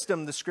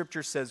 Wisdom, the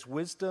scripture says,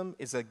 wisdom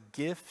is a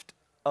gift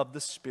of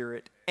the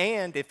Spirit.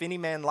 And if any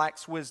man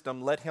lacks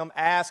wisdom, let him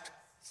ask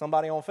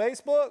somebody on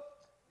Facebook,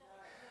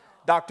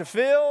 Dr.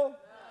 Phil,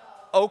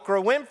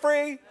 Oprah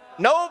Winfrey.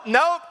 Nope.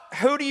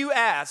 Who do you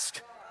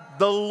ask?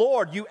 The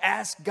Lord. You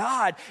ask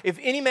God. If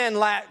any man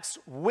lacks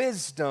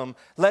wisdom,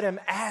 let him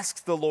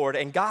ask the Lord,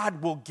 and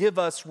God will give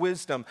us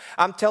wisdom.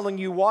 I'm telling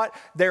you what,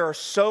 there are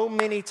so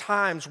many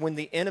times when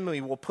the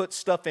enemy will put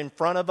stuff in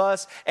front of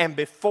us, and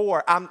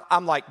before,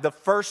 I'm like, the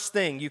first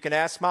thing, you can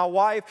ask my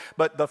wife,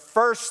 but the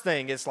first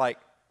thing is like,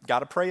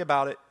 gotta pray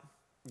about it.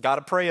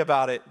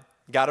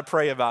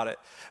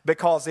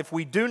 Because if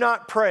we do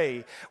not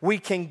pray, we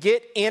can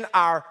get in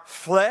our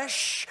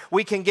flesh,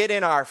 we can get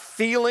in our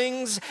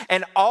feelings,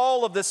 and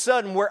all of a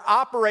sudden we're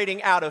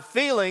operating out of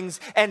feelings,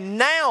 and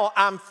now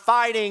I'm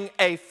fighting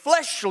a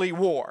fleshly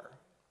war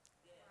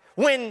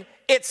when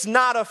it's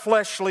not a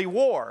fleshly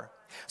war.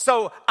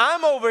 So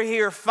I'm over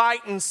here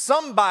fighting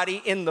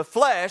somebody in the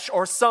flesh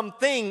or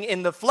something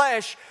in the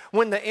flesh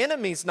when the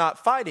enemy's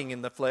not fighting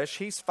in the flesh.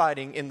 He's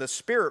fighting in the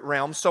spirit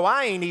realm. So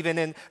I ain't even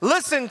in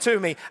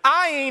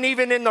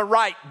the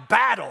right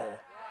battle.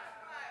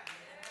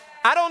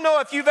 I don't know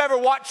if you've ever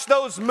watched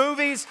those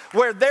movies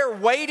where they're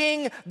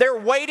waiting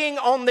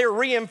on their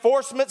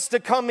reinforcements to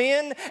come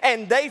in,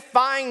 and they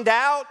find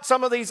out,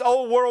 some of these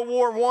old World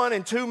War I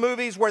and II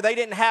movies where they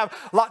didn't have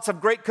lots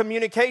of great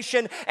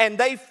communication, and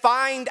they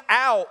find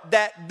out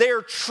that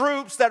their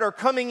troops that are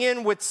coming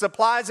in with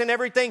supplies and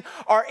everything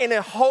are in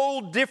a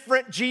whole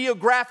different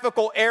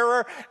geographical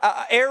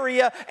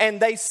area, and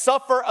they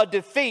suffer a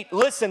defeat.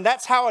 Listen,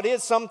 that's how it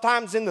is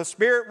sometimes in the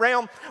spirit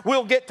realm.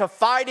 We'll get to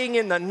fighting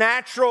in the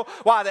natural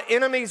while the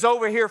enemy's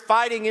over here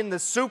fighting in the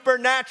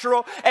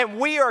supernatural, and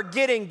we are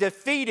getting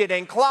defeated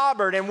and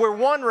clobbered, and we're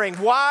wondering,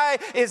 why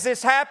is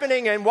this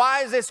happening and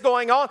why is this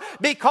going on?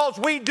 Because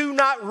we do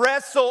not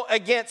wrestle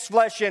against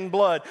flesh and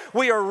blood.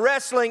 We are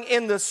wrestling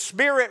in the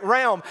spirit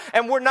realm,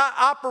 and we're not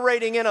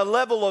operating in a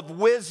level of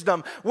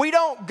wisdom. We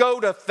don't go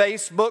to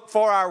Facebook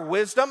for our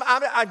wisdom.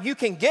 You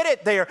can get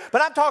it there,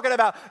 but I'm talking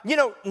about,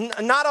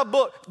 not a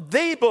book,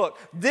 the book.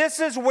 This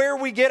is where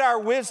we get our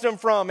wisdom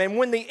from. And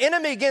when the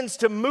enemy begins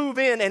to move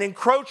in and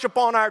encroach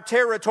upon our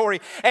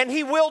territory, and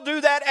he will do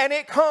that, and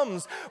it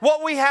comes.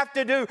 What we have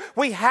to do,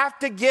 we have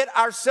to get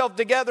ourselves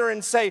together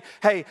and say,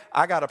 hey,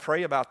 I got to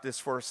pray about this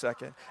for a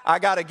second. I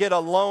got to get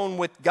alone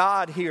with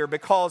God here,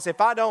 because if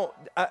I don't,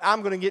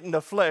 I'm going to get in the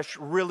flesh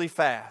really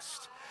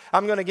fast.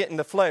 And when I get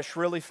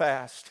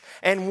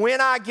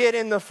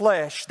in the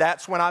flesh,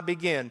 that's when I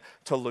begin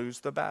to lose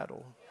the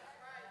battle.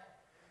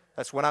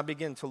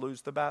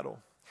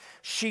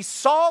 She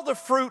saw the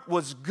fruit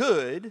was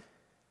good.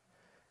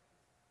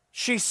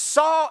 She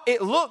saw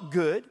it looked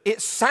good.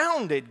 It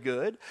sounded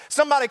good.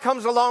 Somebody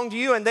comes along to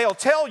you and they'll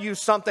tell you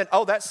something.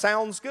 Oh, that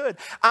sounds good.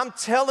 I'm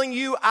telling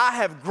you, I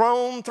have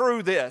grown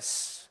through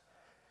this.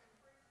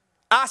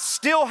 I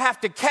still have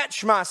to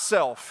catch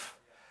myself.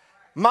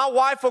 My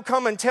wife will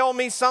come and tell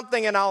me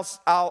something, and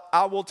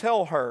I will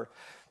tell her,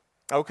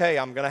 okay,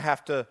 I'm going to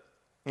have to,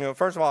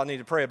 first of all, I need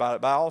to pray about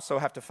it, but I also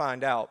have to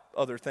find out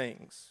other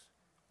things.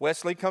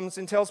 Wesley comes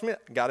and tells me,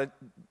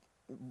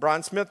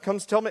 Brian Smith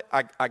comes to tell me,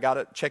 I got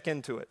to check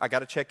into it.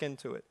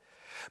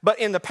 But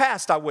in the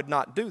past, I would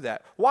not do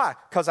that. Why?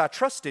 Because I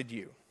trusted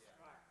you.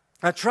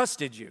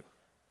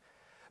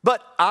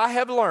 But I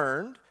have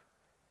learned,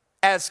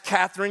 as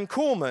Catherine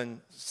Kuhlman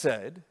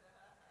said,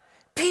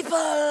 people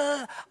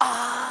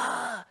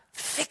are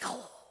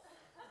fickle.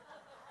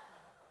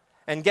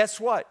 And guess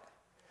what?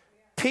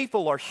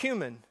 People are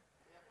human.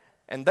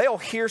 And they'll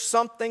hear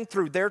something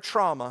through their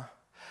trauma.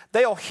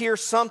 They'll hear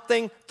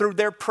something through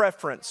their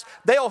preference.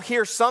 They'll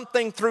hear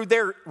something through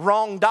their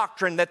wrong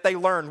doctrine that they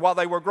learned while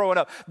they were growing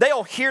up.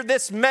 They'll hear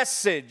this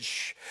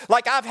message.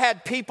 Like I've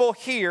had people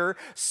hear,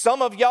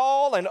 some of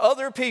y'all and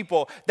other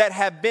people that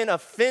have been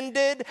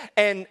offended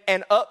and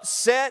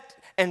upset.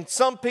 And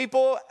some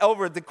people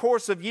over the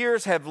course of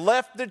years have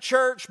left the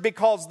church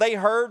because they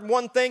heard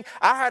one thing.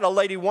 I had a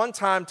lady one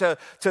time to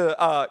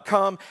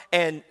come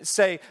and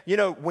say, you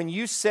know, when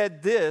you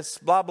said this,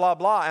 blah, blah,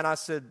 blah. And I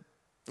said,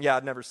 yeah, I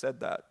never said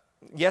that.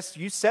 Yes,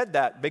 you said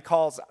that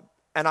because,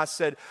 and I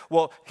said,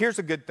 well, here's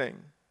a good thing.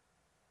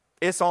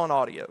 It's on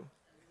audio.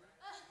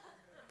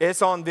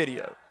 It's on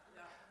video.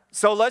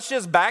 So let's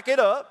just back it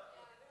up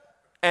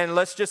and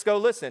let's just go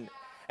listen.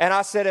 And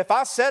I said, if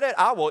I said it,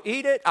 I will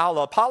eat it. I'll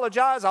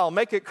apologize. I'll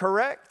make it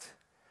correct.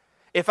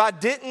 If I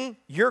didn't,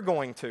 you're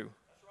going to.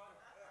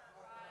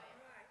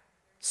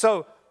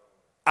 So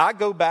I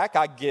go back.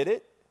 I get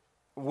it.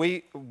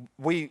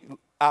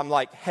 I'm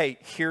like, hey,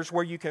 here's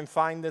where you can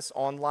find this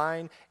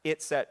online.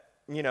 It's at,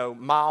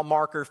 mile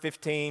marker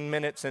 15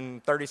 minutes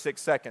and 36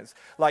 seconds.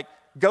 Like,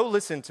 go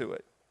listen to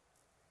it.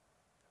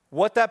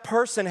 What that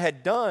person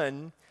had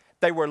done,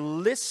 they were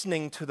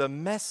listening to the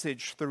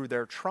message through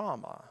their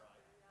trauma.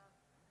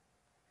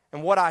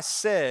 And what I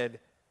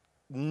said,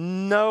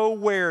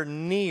 nowhere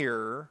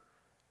near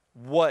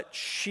what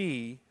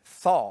she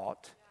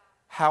thought.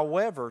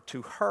 However,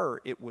 to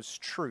her, it was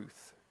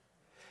truth.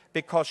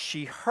 Because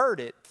she heard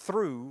it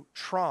through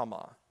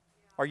trauma.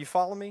 Are you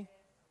following me?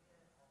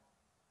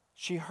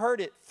 She heard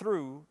it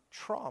through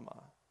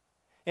trauma.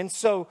 And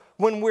so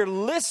when we're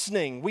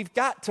listening, we've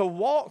got to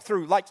walk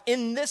through, like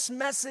in this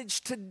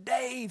message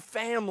today,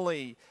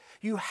 family,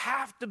 you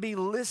have to be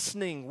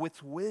listening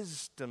with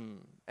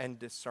wisdom and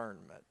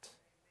discernment.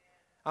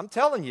 I'm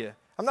telling you,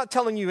 I'm not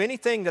telling you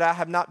anything that I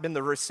have not been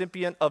the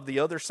recipient of the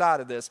other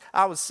side of this.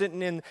 I was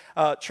sitting in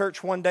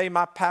church one day,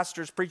 my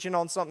pastor's preaching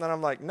on something, and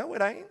I'm like, no,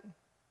 it ain't.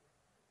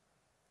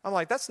 I'm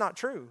like, that's not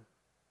true.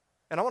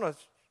 And I want to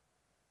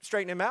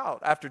straighten him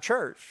out after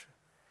church.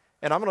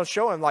 And I'm going to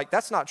show him, like,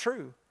 that's not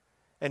true.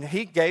 And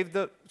he gave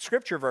the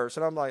scripture verse,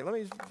 and I'm like,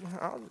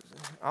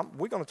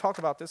 we're going to talk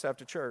about this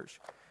after church.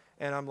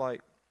 And I'm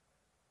like,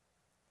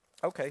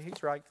 okay,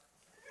 he's right.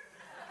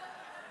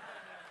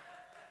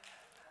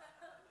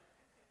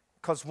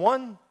 Because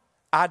one,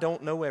 I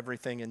don't know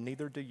everything, and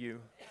neither do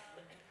you.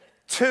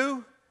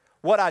 Two,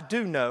 what I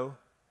do know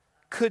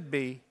could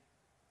be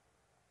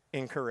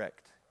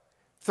incorrect.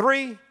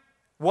 Three,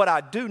 what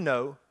I do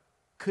know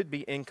could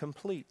be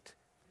incomplete.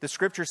 The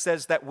scripture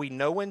says that we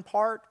know in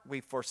part,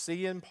 we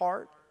foresee in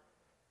part.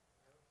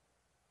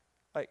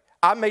 Like,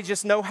 I may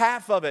just know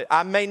half of it.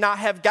 I may not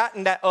have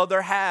gotten that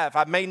other half.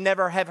 I may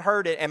never have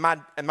heard it, and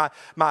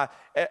my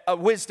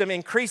wisdom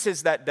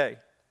increases that day.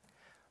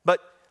 But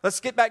let's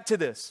get back to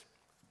this.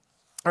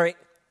 All right,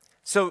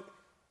 so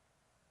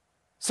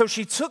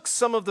she took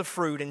some of the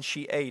fruit and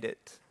she ate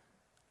it.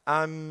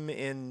 I'm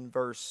in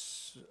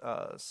verse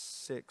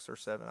 6 or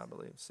 7, I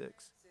believe,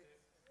 6.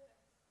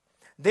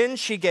 Then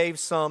she gave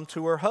some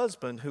to her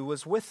husband who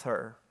was with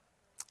her,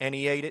 and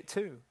he ate it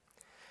too.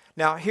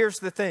 Now, here's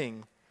the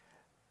thing.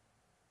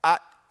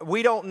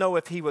 We don't know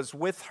if he was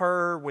with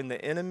her when the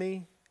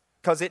enemy,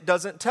 because it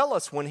doesn't tell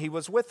us when he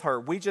was with her.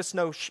 We just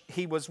know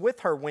he was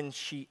with her when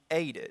she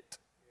ate it.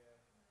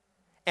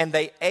 And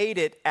they ate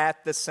it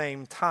at the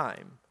same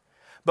time.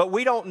 But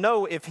we don't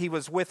know if he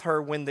was with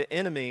her when the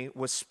enemy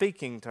was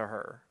speaking to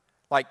her.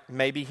 Like,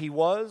 maybe he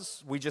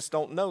was. We just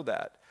don't know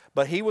that.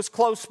 But he was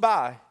close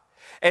by.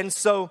 And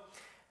so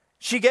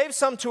she gave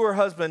some to her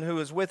husband who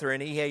was with her,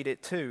 and he ate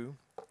it too.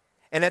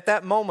 And at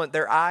that moment,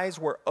 their eyes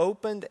were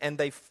opened, and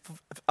they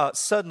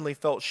suddenly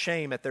felt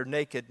shame at their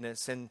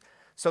nakedness. And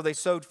so they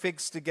sewed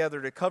figs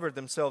together to cover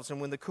themselves. And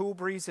when the cool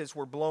breezes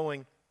were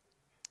blowing,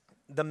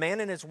 the man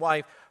and his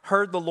wife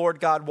heard the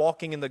Lord God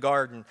walking in the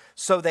garden.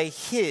 So they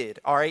hid.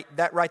 All right,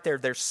 that right there,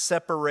 there's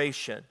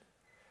separation.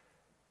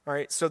 All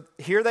right, so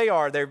here they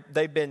are.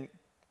 They've been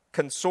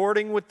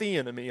consorting with the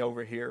enemy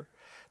over here.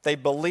 They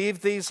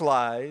believe these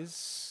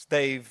lies.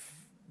 They've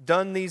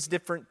done these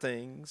different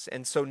things.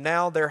 And so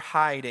now they're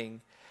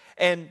hiding.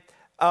 And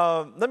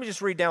let me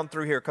just read down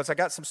through here because I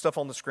got some stuff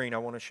on the screen I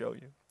want to show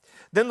you.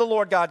 Then the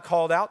Lord God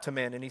called out to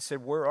man and he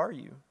said, "Where are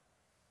you?"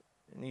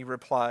 And he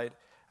replied,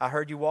 "I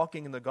heard you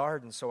walking in the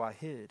garden, so I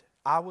hid.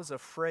 I was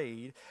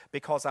afraid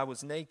because I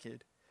was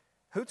naked."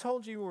 "Who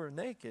told you were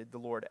naked?" the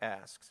Lord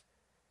asks.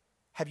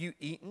 "Have you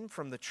eaten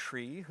from the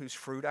tree whose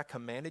fruit I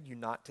commanded you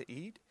not to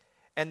eat?"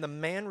 And the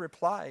man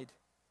replied,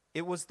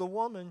 "It was the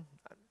woman."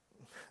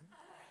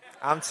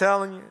 I'm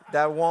telling you,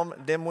 that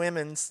woman, them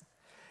women's.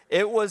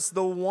 "It was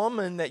the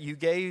woman that you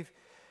gave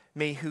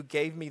me who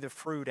gave me the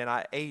fruit, and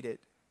I ate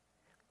it."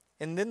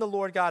 And then the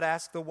Lord God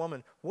asked the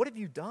woman, "What have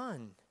you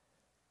done?"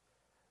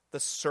 "The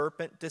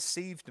serpent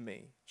deceived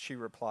me," she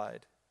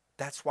replied.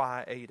 "That's why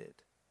I ate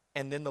it."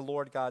 And then the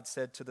Lord God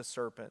said to the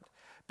serpent,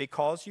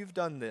 "Because you've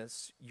done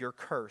this, you're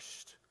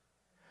cursed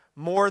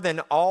more than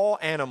all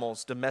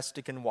animals,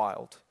 domestic and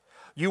wild.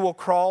 You will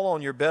crawl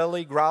on your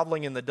belly,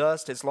 groveling in the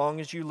dust as long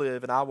as you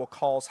live, and I will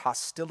cause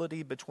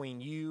hostility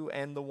between you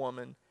and the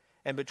woman,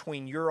 and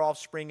between your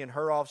offspring and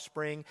her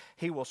offspring.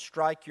 He will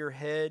strike your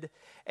head,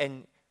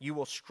 and you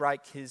will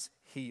strike his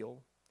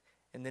heel.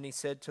 And then he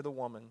said to the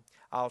woman,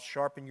 I'll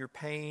sharpen your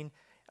pain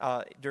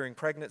during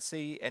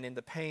pregnancy, and in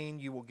the pain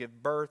you will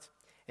give birth,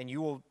 and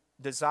you will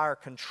desire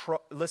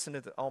control. Listen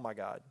to oh my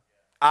God.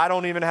 I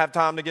don't even have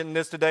time to get in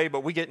this today,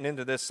 but we're getting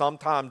into this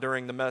sometime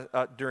during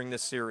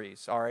this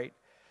series, all right?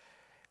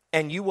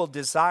 And you will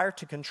desire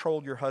to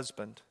control your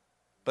husband,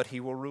 but he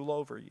will rule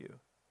over you.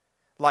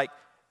 Like,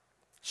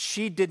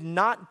 she did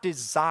not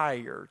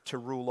desire to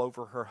rule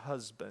over her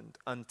husband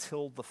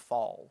until the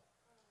fall.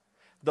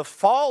 The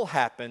fall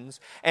happens,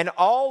 and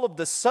all of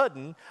the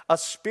sudden, a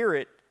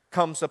spirit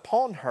comes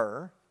upon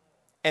her,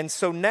 and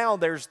so now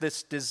there's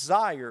this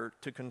desire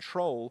to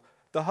control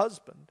the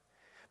husband,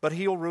 but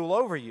he'll rule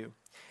over you.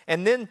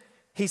 And then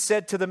he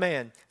said to the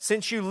man,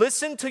 since you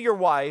listened to your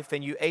wife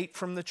and you ate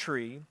from the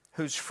tree,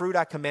 whose fruit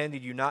I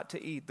commanded you not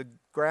to eat, the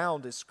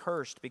ground is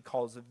cursed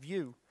because of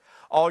you.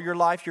 All your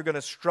life you're going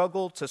to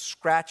struggle to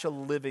scratch a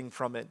living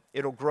from it.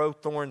 It'll grow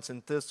thorns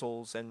and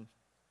thistles and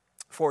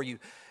for you,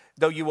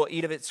 though you will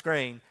eat of its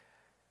grain.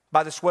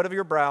 By the sweat of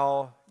your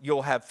brow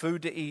you'll have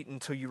food to eat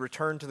until you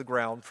return to the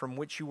ground from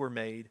which you were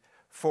made.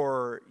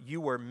 For you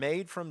were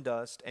made from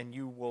dust, and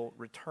you will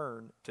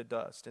return to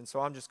dust. And so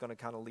I'm just going to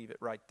kind of leave it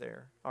right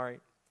there. All right.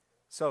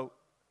 So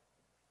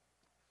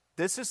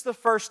this is the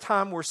first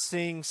time we're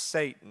seeing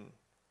Satan.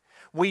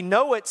 We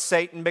know it's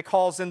Satan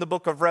because in the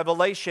book of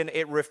Revelation,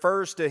 it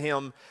refers to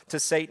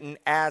Satan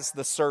as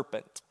the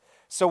serpent.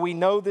 So we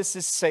know this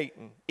is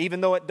Satan,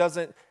 even though it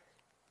doesn't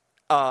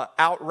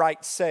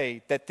outright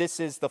say that this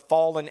is the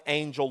fallen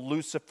angel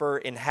Lucifer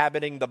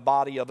inhabiting the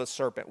body of a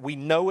serpent. We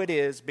know it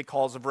is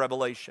because of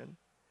Revelation.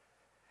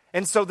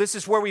 And so this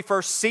is where we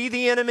first see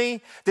the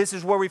enemy. This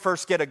is where we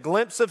first get a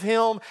glimpse of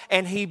him.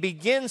 And he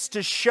begins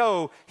to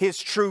show his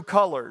true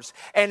colors.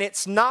 And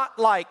it's not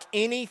like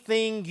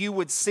anything you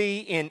would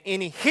see in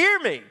any, hear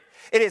me,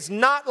 it is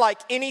not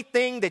like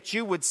anything that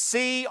you would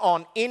see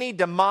on any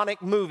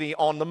demonic movie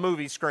on the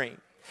movie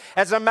screen.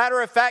 As a matter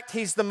of fact,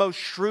 he's the most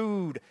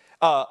shrewd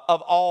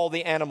of all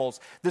the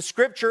animals. The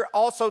scripture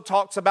also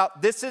talks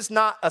about this is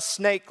not a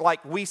snake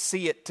like we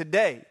see it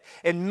today.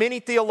 And many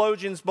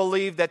theologians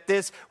believe that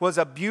this was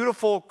a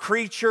beautiful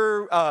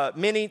creature.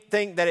 Many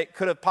think that it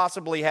could have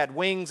possibly had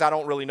wings. I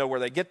don't really know where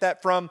they get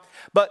that from.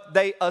 But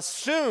they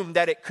assume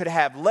that it could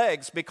have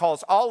legs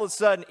because all of a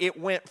sudden it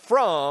went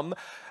from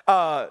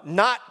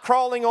not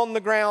crawling on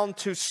the ground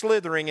to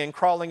slithering and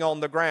crawling on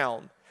the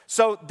ground.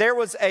 So there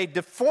was a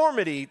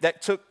deformity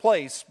that took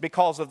place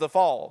because of the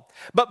fall.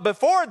 But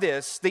before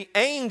this, the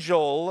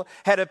angel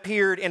had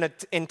appeared in an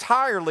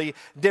entirely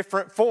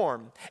different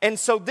form. And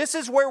so this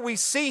is where we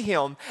see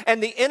him.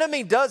 And the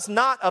enemy does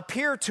not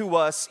appear to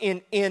us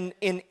in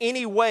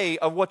any way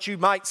of what you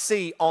might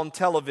see on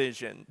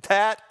television.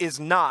 That is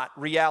not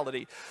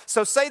reality.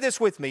 So say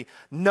this with me.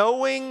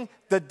 Knowing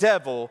the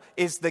devil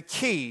is the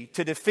key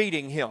to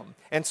defeating him.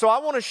 And so I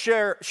want to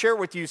share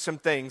with you some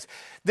things.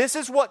 This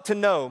is what to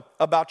know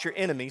about your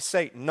enemy,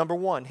 Satan. Number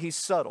one, he's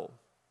subtle.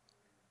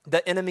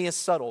 The enemy is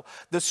subtle.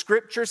 The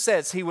scripture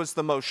says he was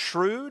the most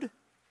shrewd.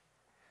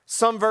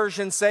 Some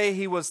versions say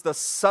he was the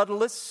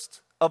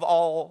subtlest of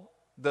all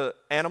the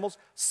animals.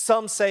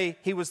 Some say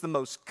he was the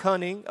most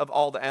cunning of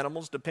all the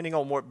animals, depending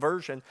on what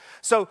version.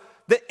 So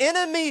the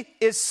enemy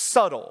is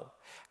subtle.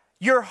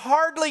 You're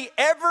hardly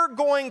ever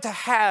going to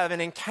have an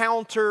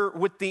encounter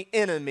with the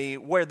enemy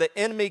where the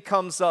enemy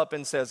comes up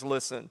and says,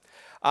 listen,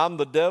 I'm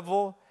the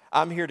devil.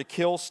 I'm here to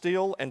kill,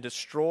 steal, and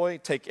destroy,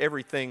 take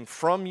everything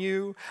from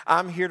you.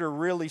 I'm here to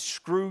really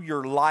screw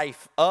your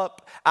life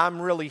up.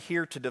 I'm really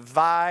here to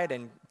divide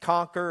and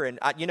conquer.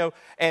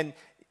 And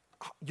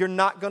you're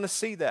not going to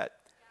see that.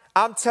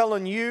 I'm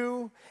telling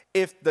you,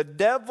 if the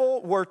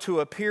devil were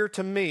to appear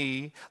to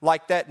me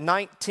like that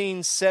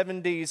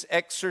 1970s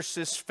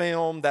Exorcist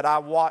film that I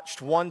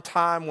watched one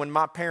time when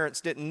my parents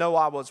didn't know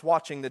I was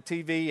watching the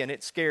TV and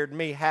it scared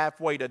me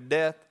halfway to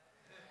death,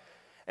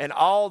 and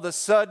all of a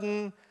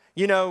sudden,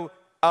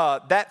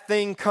 that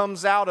thing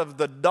comes out of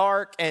the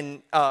dark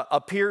and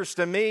appears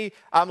to me,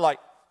 I'm like,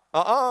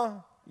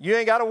 you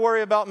ain't got to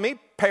worry about me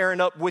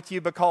pairing up with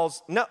you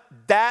because, no,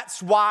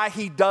 that's why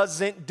he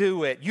doesn't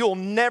do it. You'll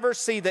never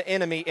see the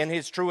enemy in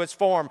his truest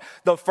form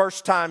the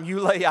first time you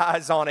lay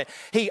eyes on it.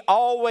 He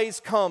always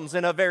comes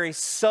in a very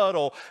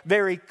subtle,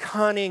 very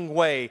cunning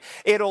way.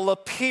 It'll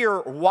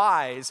appear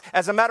wise.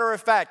 As a matter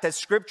of fact,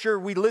 as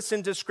we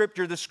listen to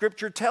scripture, the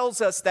scripture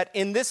tells us that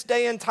in this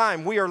day and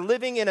time, we are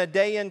living in a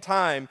day and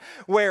time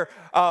where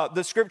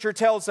the scripture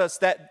tells us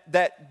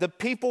that the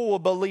people will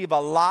believe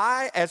a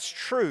lie as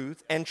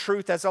truth and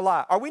truth as a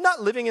lie. Are we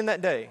not living in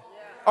that day?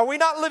 Are we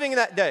not living in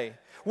that day?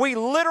 We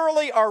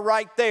literally are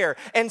right there.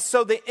 And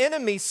so the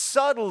enemy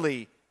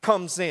subtly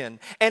comes in.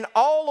 And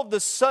all of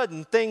the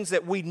sudden, things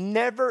that we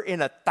never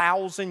in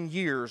 1,000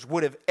 years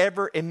would have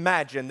ever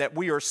imagined that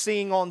we are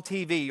seeing on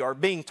TV or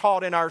being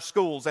taught in our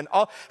schools. And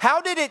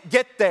how did it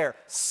get there?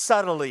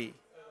 Subtly.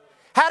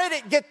 How did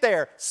it get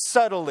there?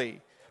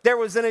 Subtly. There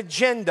was an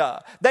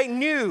agenda. They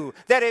knew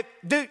that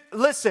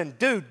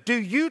do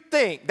you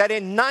think that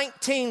in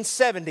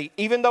 1970,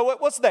 even though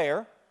it was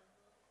there,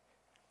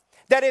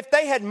 that if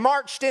they had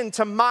marched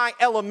into my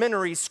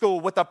elementary school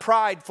with a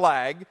pride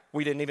flag,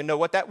 we didn't even know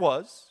what that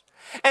was,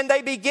 and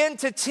they begin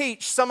to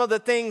teach some of the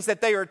things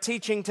that they are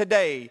teaching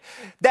today,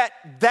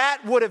 that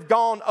would have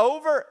gone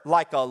over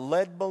like a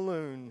lead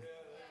balloon.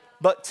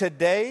 But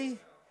today,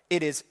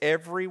 it is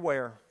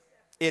everywhere.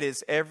 It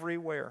is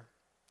everywhere.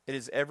 It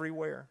is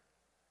everywhere.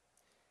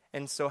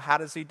 And so how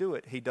does he do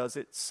it? He does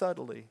it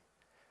subtly.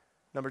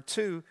 Number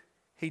two,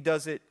 he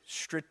does it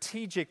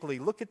strategically.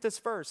 Look at this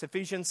verse,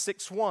 Ephesians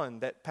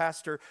 6:1, that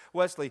Pastor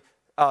Wesley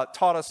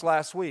taught us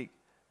last week.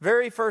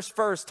 Very first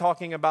verse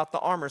talking about the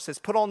armor says,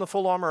 put on the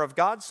full armor of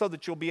God so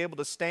that you'll be able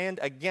to stand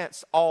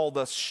against all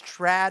the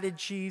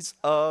strategies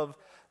of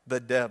the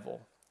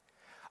devil,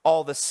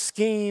 all the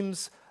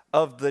schemes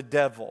of the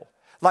devil.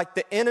 Like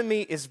the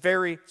enemy is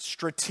very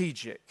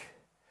strategic.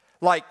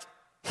 Like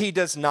he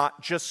does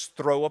not just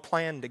throw a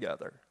plan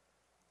together.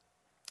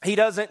 He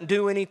doesn't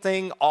do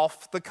anything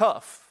off the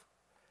cuff.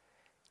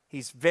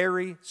 He's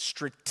very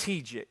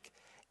strategic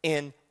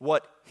in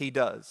what he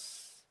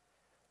does.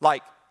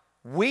 Like,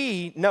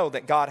 we know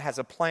that God has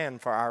a plan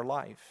for our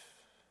life.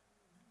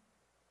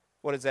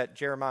 What is that,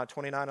 Jeremiah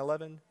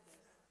 29:11?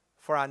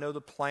 For I know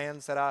the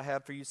plans that I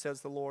have for you,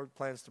 says the Lord,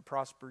 plans to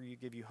prosper you,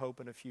 give you hope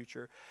in a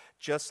future.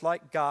 Just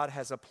like God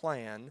has a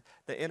plan,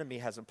 the enemy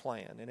has a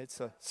plan, and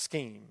it's a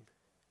scheme.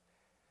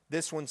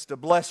 This one's to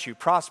bless you,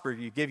 prosper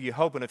you, give you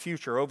hope in a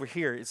future. Over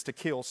here, it's to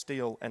kill,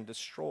 steal, and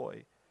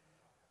destroy.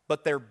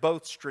 But they're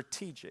both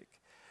strategic.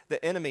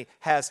 The enemy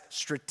has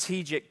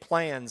strategic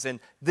plans, and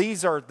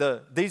here's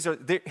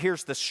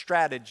the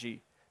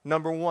strategy.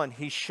 Number one,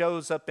 he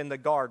shows up in the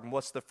garden.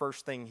 What's the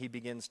first thing he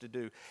begins to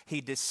do? He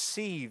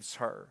deceives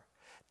her.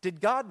 Did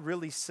God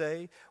really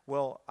say,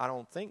 well, I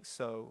don't think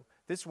so.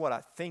 This is what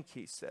I think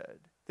he said.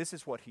 This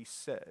is what he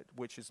said,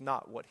 which is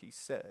not what he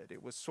said.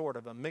 It was sort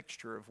of a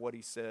mixture of what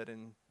he said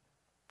and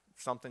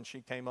something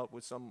she came up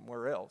with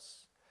somewhere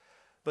else.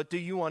 But do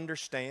you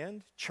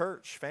understand,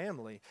 church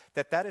family,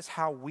 that is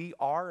how we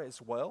are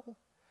as well?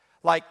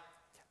 Like,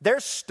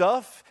 there's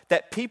stuff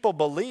that people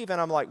believe,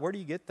 and I'm like, where do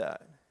you get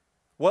that?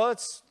 Well,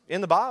 it's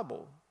in the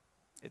Bible.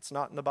 It's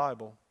not in the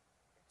Bible.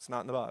 It's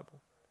not in the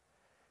Bible.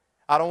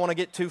 I don't want to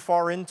get too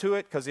far into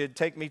it because it'd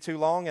take me too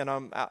long, and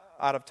I'm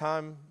out of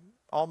time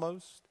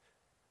almost.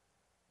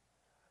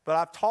 But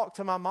I've talked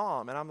to my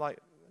mom, and I'm like,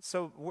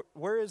 so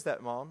where is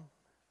that, Mom?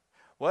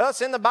 Well,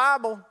 it's in the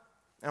Bible.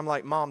 I'm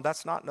like, Mom,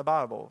 that's not in the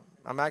Bible.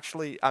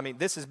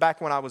 This is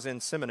back when I was in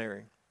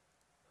seminary.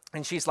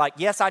 And she's like,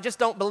 yes, I just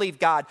don't believe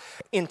God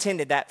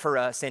intended that for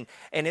us. And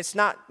it's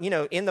not,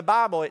 in the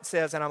Bible it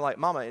says, and I'm like,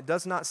 Mama, it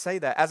does not say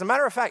that. As a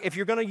matter of fact, if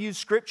you're going to use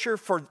Scripture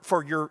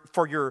for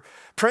your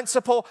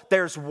principle,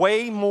 there's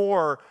way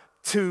more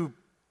to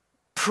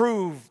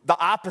prove the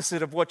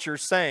opposite of what you're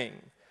saying.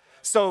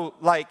 So,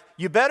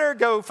 you better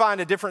go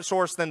find a different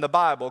source than the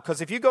Bible,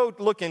 because if you go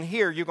look in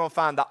here, you're going to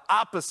find the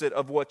opposite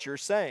of what you're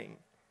saying.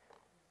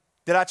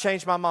 Did I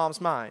change my mom's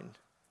mind?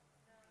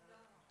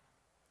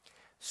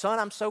 Son,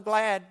 I'm so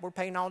glad we're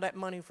paying all that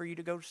money for you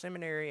to go to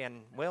seminary,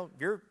 and, well,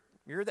 you're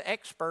the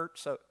expert.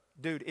 So,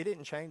 dude, it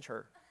didn't change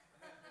her.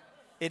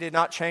 It did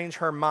not change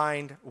her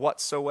mind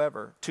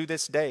whatsoever. To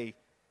this day,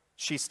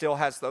 she still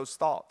has those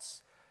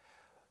thoughts.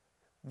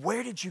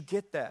 Where did you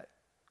get that?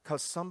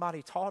 Because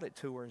somebody taught it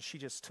to her and she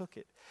just took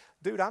it.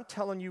 Dude, I'm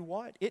telling you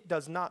what, it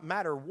does not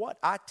matter what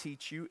I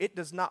teach you. It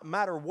does not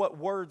matter what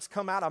words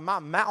come out of my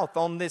mouth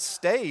on this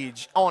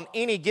stage on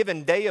any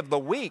given day of the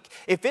week.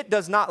 If it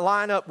does not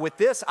line up with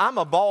this, I'm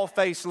a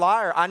bald-faced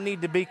liar. I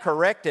need to be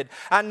corrected.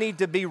 I need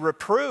to be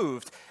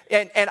reproved.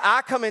 And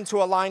I come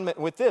into alignment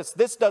with this.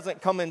 This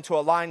doesn't come into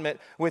alignment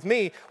with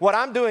me. What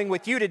I'm doing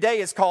with you today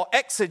is called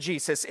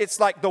exegesis. It's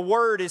like the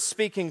word is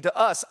speaking to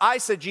us.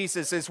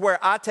 Eisegesis is where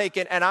I take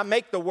it and I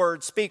make the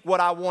word speak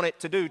what I want it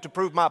to do to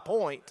prove my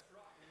point.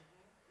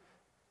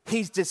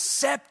 He's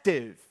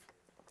deceptive.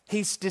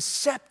 He's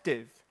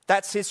deceptive.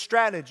 That's his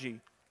strategy.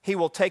 He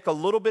will take a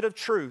little bit of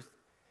truth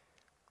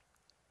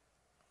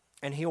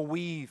and he'll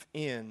weave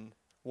in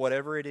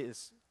whatever it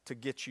is to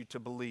get you to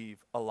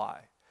believe a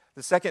lie.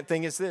 The second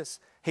thing is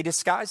this. He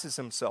disguises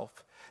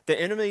himself. The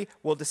enemy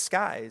will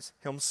disguise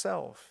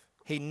himself.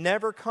 He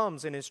never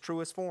comes in his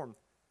truest form.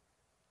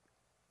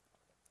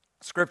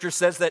 Scripture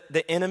says that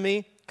the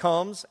enemy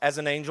comes as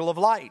an angel of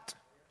light.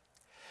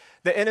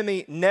 The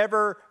enemy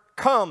never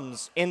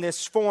comes in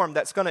this form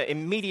that's going to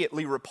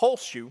immediately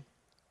repulse you.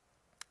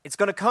 It's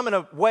going to come in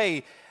a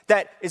way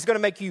that is going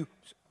to make you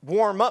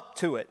warm up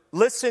to it.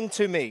 Listen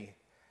to me.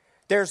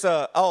 There's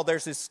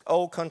this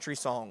old country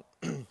song.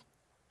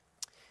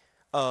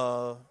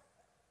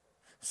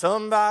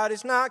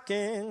 Somebody's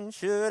knocking,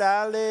 should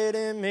I let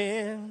him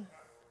in?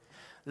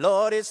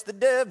 Lord, it's the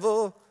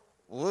devil,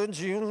 would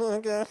you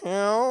look at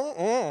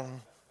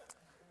him?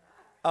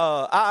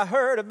 I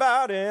heard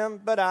about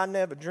him, but I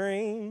never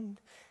dreamed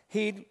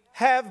he'd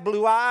have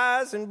blue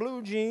eyes and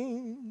blue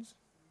jeans.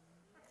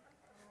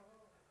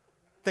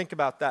 Think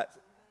about that.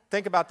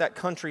 Think about that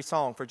country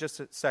song for just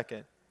a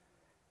second.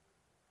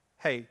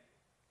 Hey,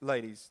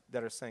 ladies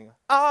that are singing.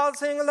 All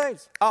single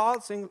ladies,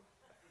 all single.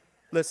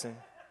 Listen,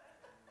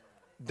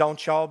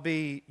 don't y'all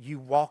you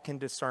walk in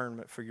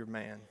discernment for your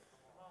man.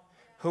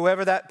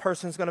 Whoever that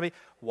person's going to be,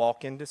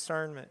 walk in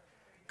discernment.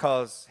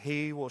 Because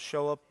he will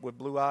show up with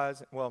blue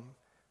eyes, well,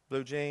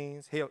 blue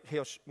jeans.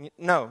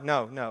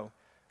 No.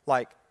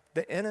 Like,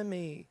 the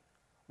enemy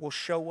will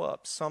show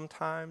up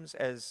sometimes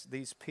as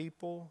these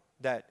people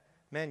that,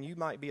 man, you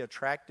might be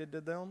attracted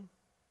to them.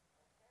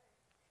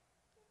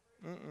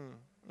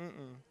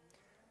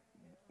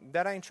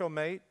 That ain't your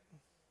mate.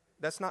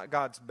 That's not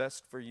God's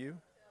best for you.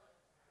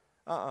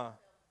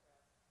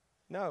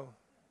 No.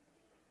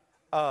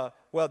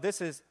 Well,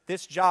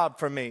 this job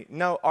for me.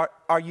 No,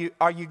 are you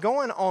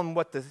going on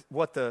what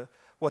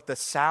the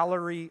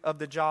salary of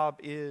the job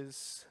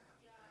is?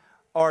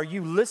 Are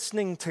you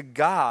listening to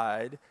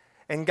God?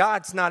 And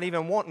God's not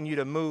even wanting you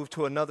to move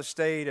to another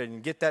state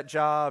and get that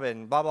job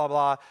and blah, blah,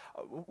 blah.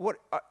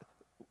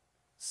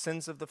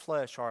 Sins of the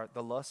flesh are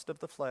the lust of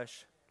the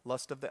flesh,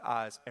 lust of the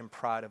eyes, and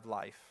pride of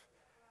life.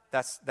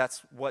 That's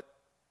what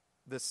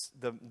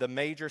the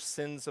major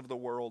sins of the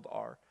world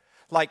are.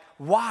 Like,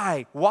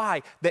 why?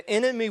 The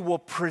enemy will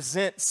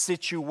present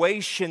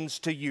situations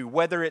to you,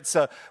 whether it's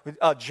a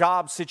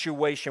job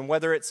situation,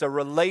 whether it's a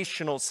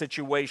relational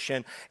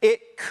situation.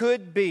 It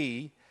could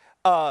be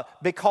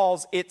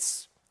because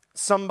it's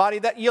somebody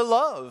that you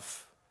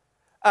love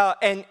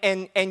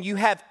and you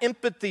have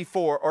empathy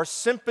for or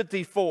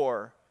sympathy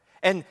for,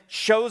 and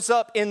shows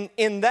up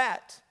in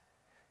that.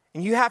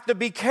 And you have to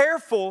be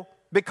careful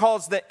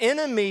because the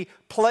enemy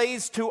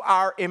plays to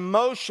our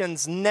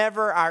emotions,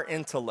 never our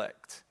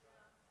intellect.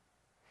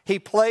 He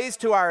plays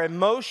to our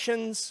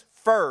emotions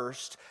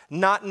first,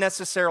 not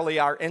necessarily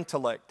our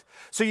intellect.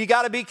 So you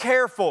got to be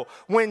careful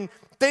when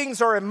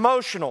things are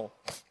emotional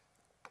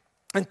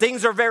and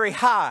things are very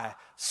high.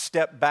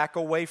 Step back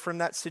away from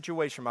that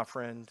situation, my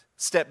friend.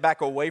 Step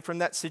back away from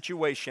that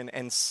situation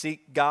and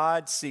seek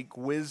God, seek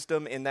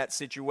wisdom in that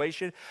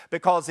situation.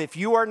 Because if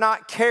you are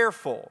not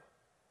careful,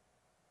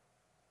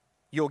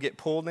 you'll get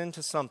pulled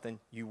into something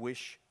you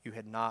wish you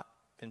had not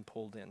been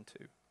pulled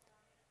into.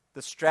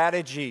 The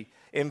strategy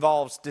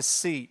involves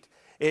deceit.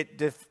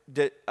 It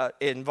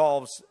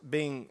involves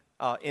being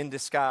in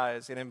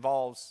disguise. It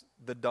involves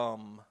the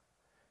dumb.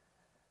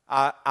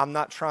 I'm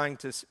not trying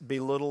to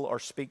belittle or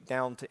speak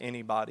down to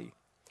anybody.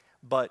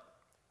 But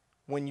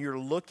when you're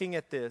looking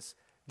at this,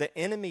 the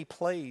enemy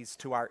plays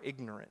to our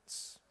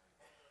ignorance.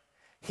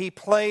 He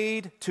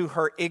played to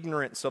her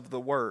ignorance of the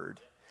word.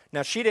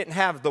 Now, she didn't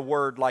have the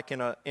word like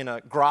in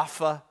a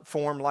grapha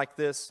form like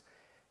this.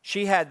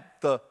 She had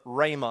the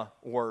rhema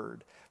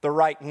word, the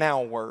right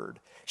now word.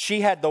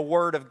 She had the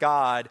word of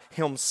God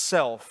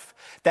himself,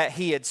 that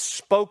he had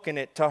spoken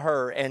it to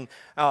her, and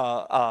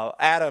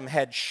Adam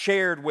had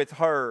shared with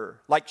her.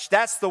 Like,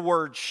 that's the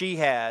word she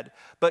had,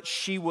 but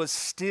she was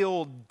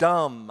still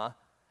dumb,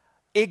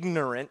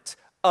 ignorant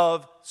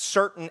of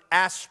certain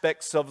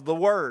aspects of the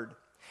word.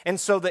 And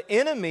so the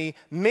enemy,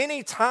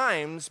 many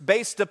times,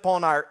 based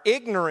upon our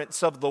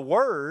ignorance of the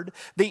word,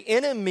 the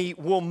enemy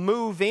will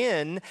move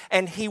in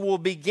and he will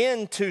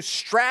begin to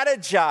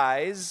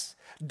strategize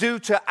due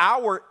to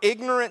our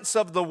ignorance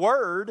of the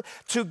word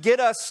to get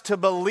us to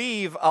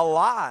believe a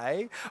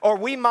lie. Or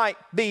we might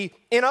be,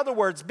 in other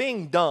words,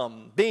 being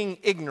dumb, being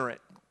ignorant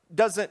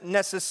doesn't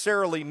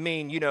necessarily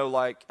mean,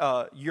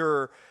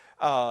 you're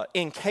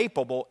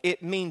incapable.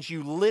 It means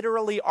you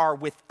literally are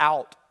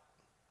without.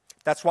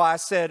 That's why I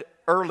said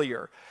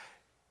earlier,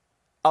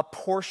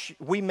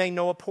 we may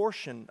know a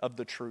portion of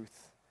the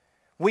truth.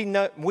 We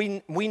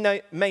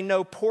may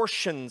know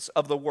portions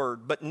of the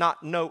word, but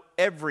not know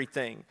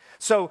everything.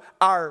 So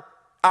our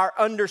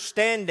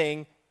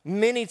understanding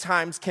many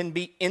times can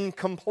be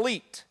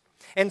incomplete.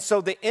 And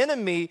so the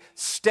enemy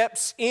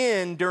steps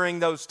in during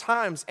those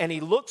times and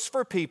he looks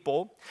for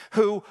people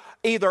who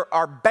either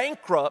are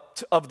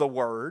bankrupt of the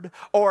word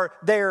or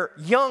they're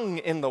young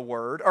in the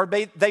word or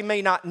they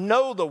may not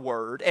know the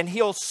word, and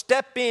he'll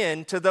step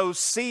into those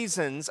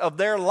seasons of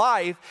their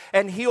life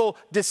and he'll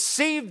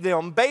deceive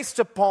them based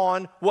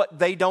upon what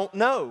they don't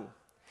know.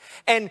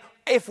 And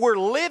if we're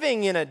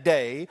living in a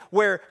day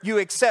where you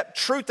accept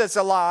truth as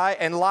a lie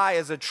and lie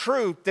as a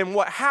truth, then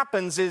what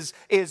happens is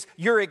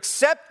you're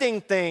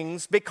accepting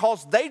things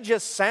because they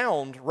just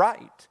sound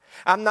right.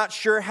 I'm not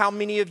sure how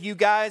many of you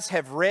guys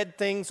have read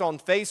things on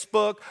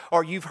Facebook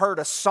or you've heard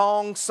a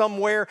song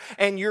somewhere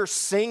and you're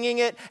singing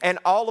it and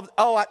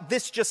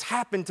this just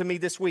happened to me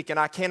this week and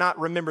I cannot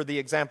remember the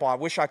example. I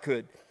wish I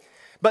could.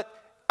 But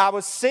I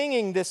was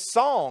singing this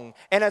song,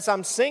 and as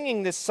I'm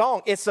singing this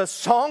song, it's a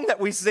song that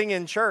we sing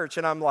in church,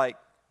 and I'm like,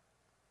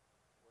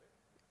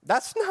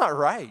 that's not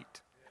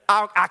right.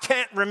 I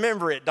can't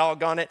remember it,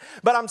 doggone it.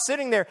 But I'm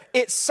sitting there,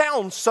 it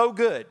sounds so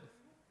good.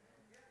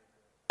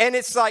 And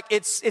it's like,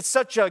 it's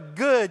such a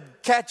good,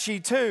 catchy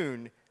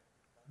tune,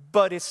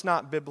 but it's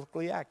not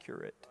biblically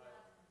accurate.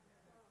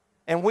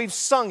 And we've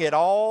sung it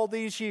all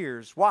these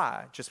years.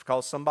 Why? Just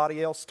because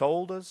somebody else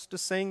told us to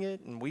sing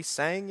it, and we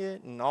sang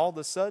it, and all of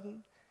a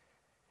sudden,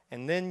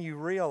 And then you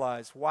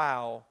realize,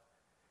 wow,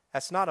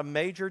 that's not a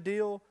major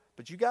deal,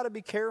 but you got to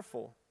be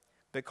careful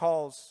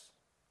because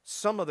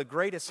some of the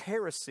greatest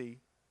heresy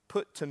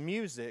put to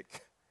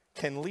music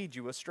can lead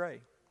you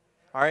astray.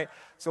 All right,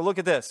 so look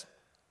at this.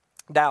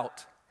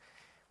 Doubt.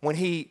 When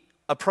he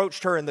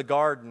approached her in the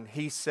garden,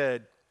 he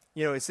said,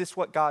 is this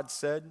what God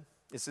said?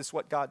 Is this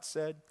what God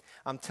said?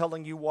 I'm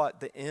telling you what,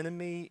 the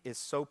enemy is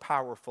so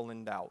powerful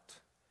in doubt.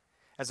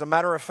 As a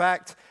matter of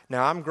fact,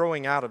 now I'm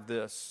growing out of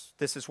this.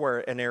 This is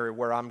an area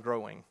where I'm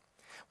growing.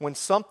 When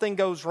something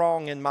goes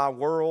wrong in my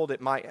world, it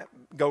might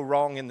go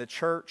wrong in the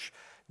church.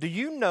 Do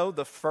you know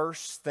the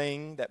first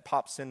thing that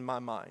pops in my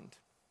mind?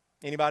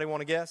 Anybody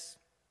want to guess?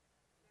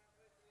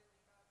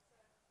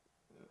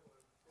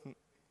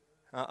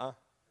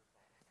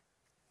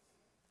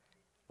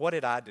 What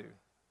did I do?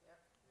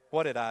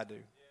 What did I do?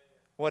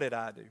 What did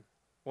I do?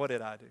 What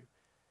did I do?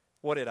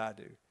 What did I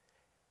do?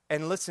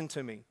 And listen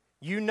to me.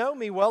 You know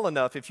me well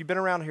enough, if you've been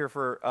around here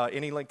for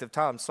any length of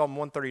time, Psalm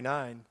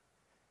 139,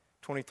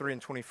 23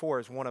 and 24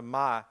 is one of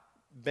my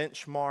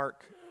benchmark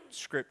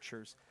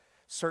scriptures.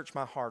 Search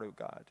my heart, O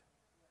God.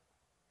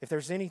 If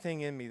there's anything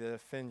in me that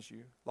offends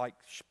you,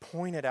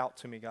 point it out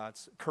to me, God.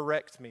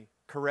 Correct me,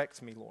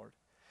 Lord.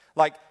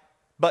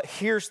 But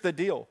here's the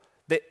deal.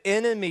 The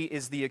enemy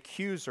is the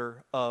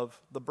accuser of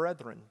the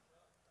brethren.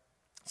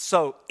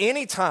 So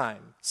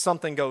anytime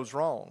something goes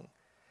wrong,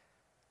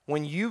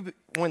 when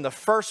the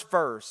first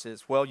verse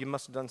is, well, you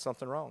must have done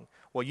something wrong.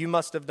 Well, you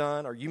must have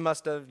done, or you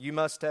must have,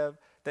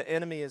 the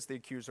enemy is the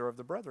accuser of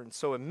the brethren.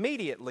 So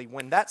immediately,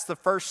 when that's the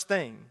first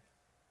thing,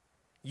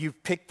 you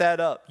pick that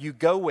up, you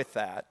go with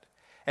that,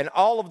 and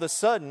all of a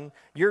sudden,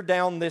 you're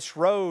down this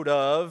road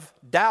of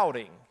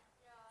doubting.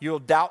 You'll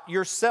doubt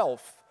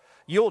yourself.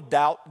 You'll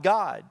doubt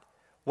God.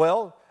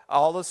 Well,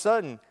 all of a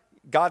sudden,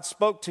 God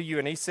spoke to you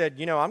and he said,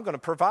 I'm going to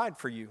provide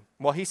for you.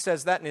 Well, he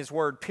says that in his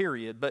word,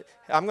 period. But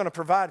I'm going to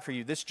provide for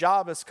you. This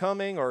job is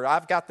coming, or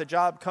I've got the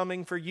job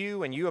coming for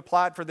you, and you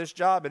applied for this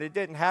job, and it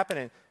didn't happen.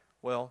 And,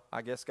 well,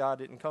 I guess God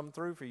didn't come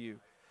through for you.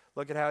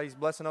 Look at how he's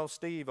blessing old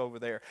Steve over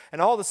there.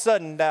 And all of a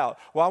sudden, doubt.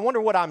 Well, I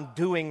wonder what I'm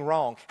doing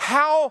wrong.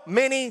 How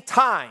many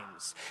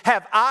times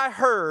have I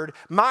heard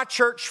my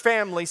church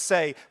family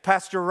say,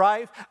 Pastor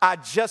Rife, I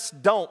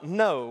just don't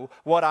know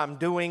what I'm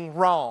doing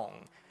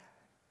wrong.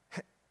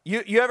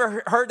 You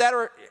ever heard that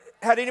or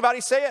had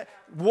anybody say it?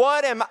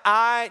 What am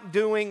I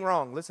doing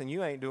wrong? Listen,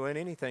 you ain't doing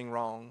anything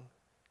wrong.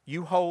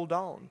 You hold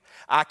on.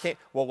 I can't.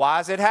 Well, why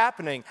is it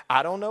happening?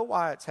 I don't know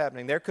why it's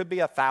happening. There could be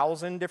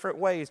 1,000 different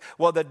ways.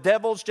 Well, the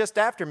devil's just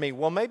after me.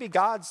 Well, maybe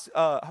God's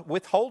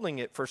withholding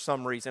it for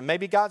some reason.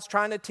 Maybe God's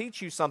trying to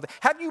teach you something.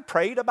 Have you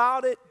prayed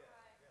about it?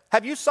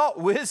 Have you sought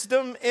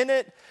wisdom in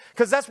it?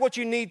 Because that's what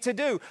you need to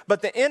do.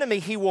 But the enemy,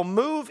 he will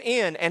move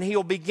in and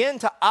he'll begin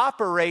to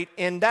operate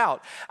in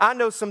doubt. I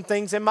know some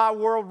things in my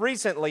world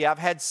recently. I've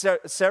had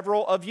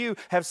several of you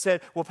have said,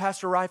 well,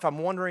 Pastor Rife, I'm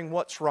wondering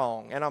what's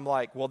wrong. And I'm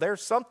like, well,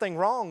 there's something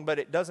wrong, but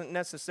it doesn't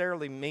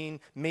necessarily mean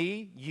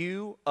me,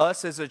 you,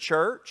 us as a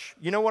church.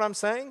 You know what I'm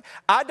saying?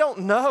 I don't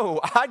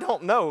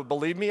know.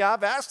 Believe me,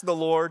 I've asked the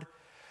Lord.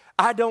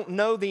 I don't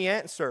know the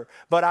answer,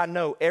 but I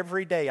know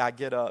every day I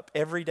get up.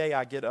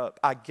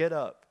 I get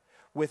up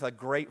with a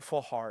grateful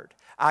heart.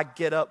 I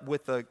get up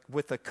with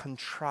a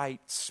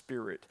contrite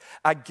spirit.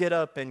 I get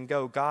up and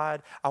go,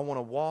 God, I want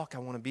to walk. I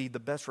want to be the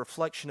best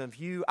reflection of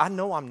you. I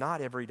know I'm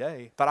not every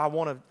day, but I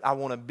want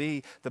to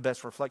be the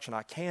best reflection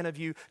I can of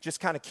you,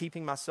 just kind of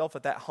keeping myself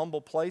at that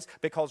humble place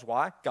because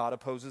why? God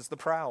opposes the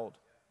proud.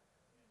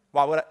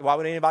 Why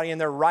would anybody in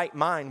their right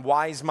mind,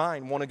 wise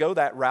mind, want to go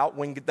that route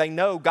when they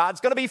know God's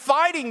going to be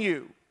fighting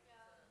you?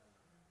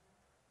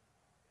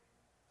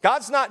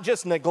 God's not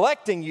just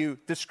neglecting you.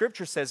 The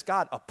scripture says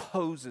God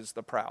opposes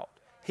the proud.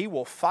 He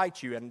will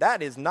fight you, and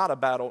that is not a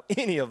battle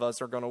any of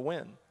us are going to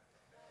win.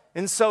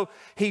 And so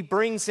he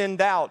brings in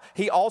doubt.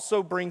 He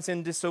also brings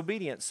in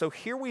disobedience. So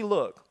here we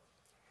look.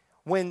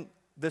 When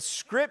the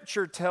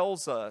scripture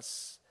tells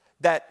us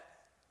that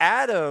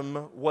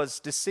Adam was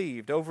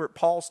deceived. Over at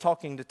Paul's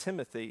talking to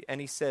Timothy, and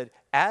he said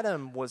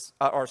Adam was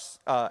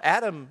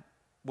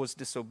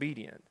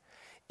disobedient.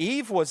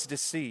 Eve was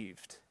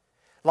deceived.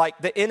 Like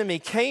the enemy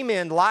came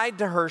in, lied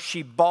to her.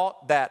 She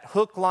bought that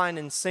hook, line,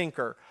 and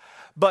sinker.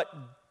 But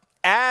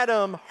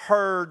Adam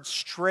heard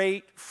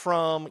straight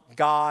from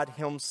God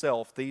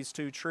himself. These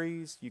two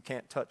trees, you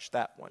can't touch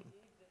that one.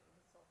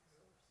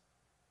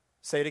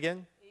 Say it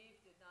again. Eve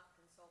did not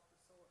consult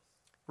the source.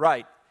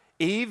 Right.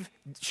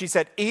 She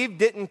said, Eve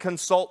didn't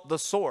consult the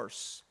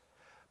source,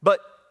 but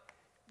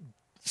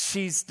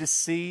she's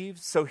deceived.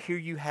 So here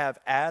you have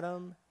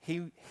Adam.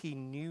 He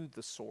knew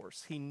the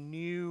source. He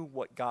knew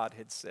what God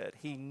had said.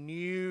 He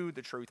knew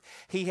the truth.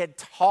 He had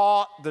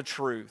taught the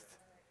truth,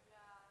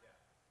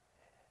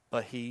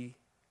 but he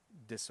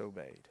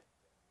disobeyed.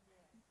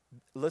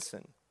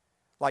 Listen,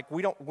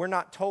 we're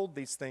not told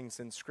these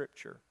things in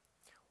Scripture.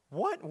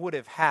 What would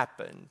have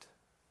happened?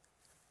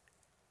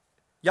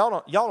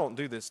 Y'all don't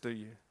do this, do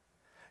you?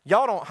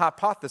 Y'all don't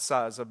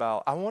hypothesize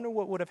about, I wonder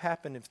what would have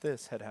happened if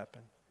this had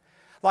happened.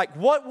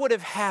 What would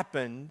have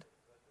happened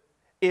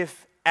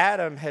if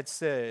Adam had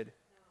said,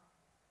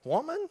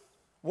 Woman,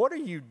 what are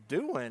you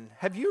doing?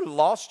 Have you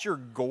lost your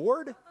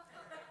gourd?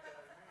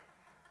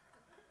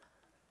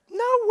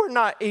 No, we're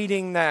not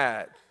eating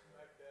that.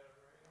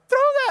 Throw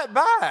that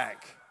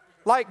back.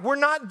 Like, we're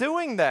not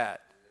doing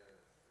that.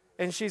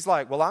 And she's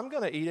like, well, I'm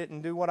going to eat it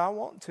and do what I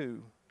want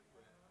to.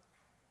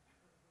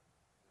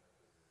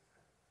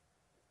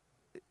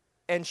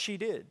 And she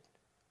did,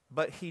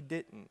 but he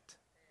didn't.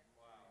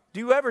 Do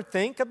you ever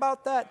think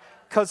about that?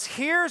 Because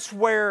here's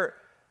where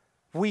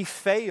we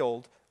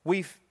failed.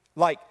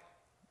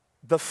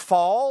 The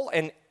fall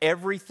and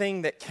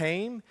everything that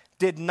came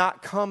did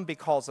not come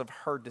because of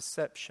her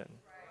deception.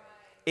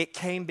 It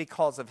came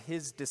because of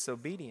his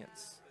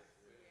disobedience.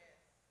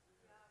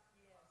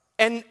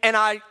 And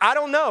I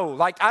don't know.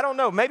 I don't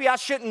know. Maybe I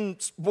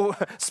shouldn't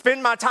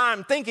spend my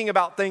time thinking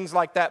about things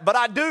like that, but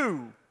I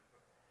do.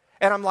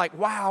 And I'm like,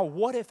 wow,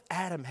 what if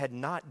Adam had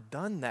not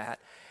done that?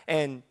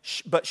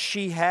 But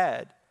she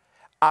had.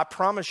 I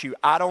promise you,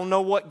 I don't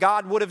know what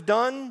God would have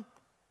done.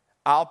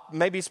 I'll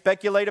maybe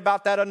speculate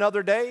about that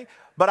another day.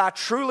 But I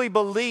truly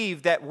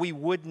believe that we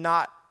would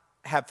not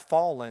have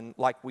fallen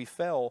like we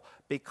fell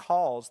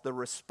because the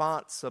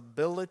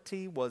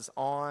responsibility was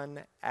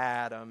on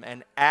Adam.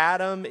 And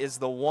Adam is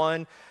the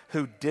one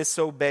who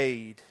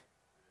disobeyed,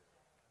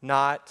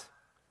 not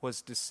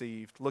was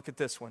deceived. Look at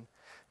this one.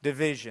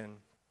 Division.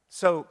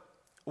 So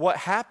what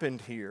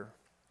happened here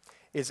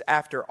is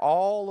after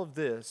all of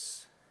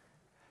this,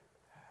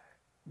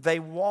 they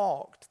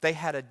walked. They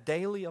had a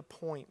daily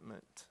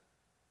appointment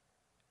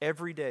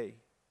every day.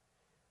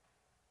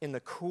 In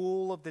the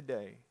cool of the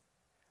day,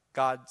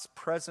 God's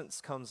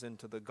presence comes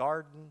into the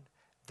garden.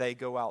 They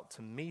go out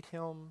to meet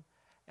him,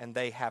 and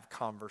they have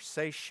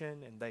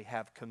conversation, and they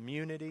have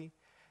community.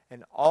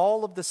 And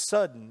all of the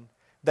sudden,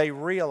 they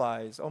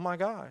realize, oh my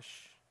gosh,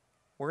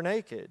 we're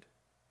naked.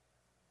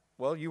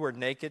 Well, you were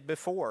naked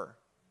before.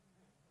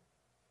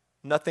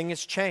 Nothing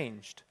has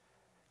changed.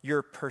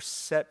 Your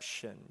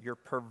perception, your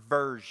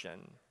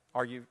perversion.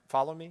 Are you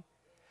following me?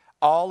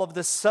 All of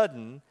the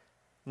sudden,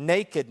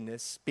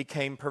 nakedness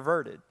became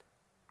perverted.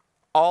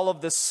 All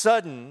of the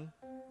sudden,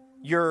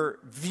 your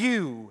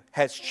view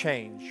has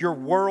changed. Your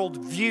world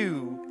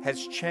view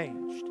has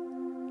changed.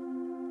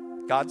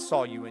 God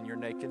saw you in your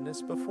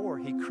nakedness before.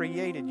 He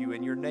created you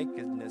in your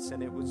nakedness,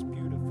 and it was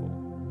beautiful.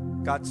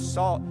 God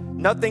saw,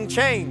 nothing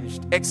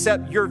changed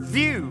except your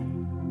view.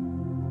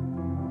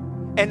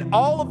 And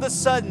all of a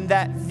sudden,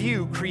 that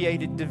view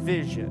created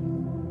division.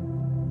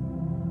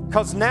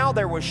 Because now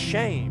there was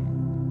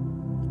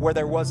shame where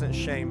there wasn't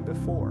shame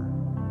before.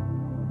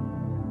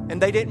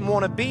 And they didn't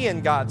want to be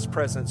in God's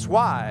presence.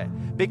 Why?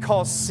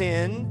 Because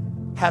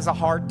sin has a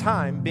hard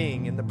time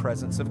being in the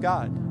presence of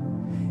God.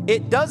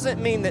 It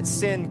doesn't mean that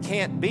sin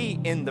can't be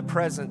in the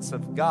presence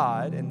of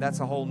God, and that's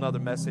a whole nother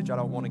message I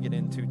don't want to get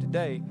into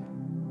today.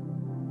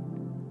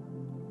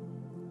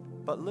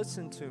 But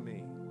listen to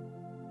me.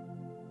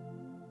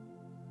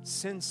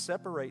 Sin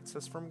separates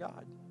us from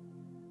God.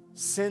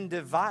 Sin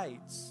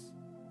divides.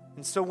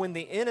 And so when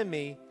the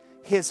enemy,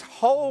 his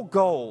whole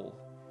goal,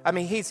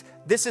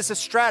 this is a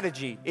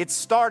strategy. It's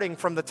starting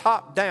from the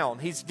top down.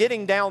 He's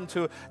getting down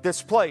to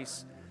this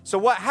place. So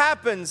what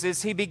happens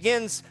is he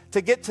begins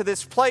to get to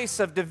this place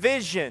of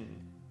division.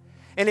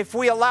 And if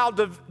we allow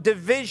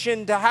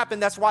division to happen,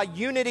 that's why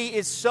unity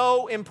is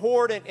so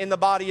important in the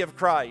body of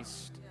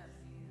Christ.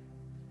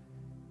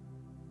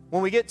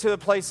 When we get to a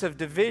place of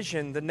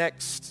division, the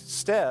next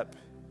step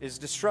is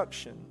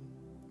destruction.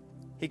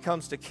 He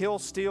comes to kill,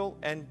 steal,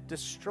 and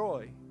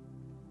destroy.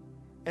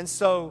 And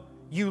so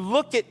you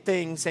look at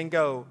things and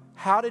go,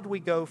 how did we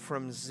go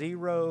from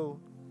 0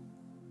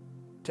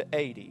 to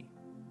 80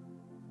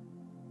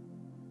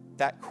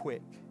 that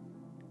quick?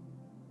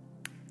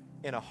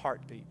 In a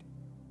heartbeat.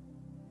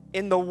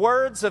 In the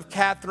words of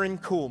Catherine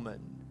Kuhlman,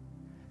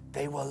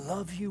 they will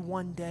love you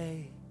one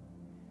day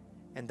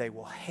and they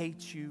will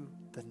hate you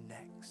the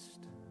next.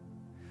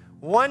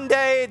 One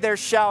day they're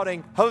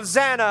shouting,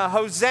 Hosanna,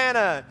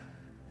 Hosanna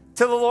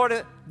to the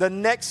Lord. The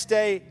next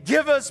day,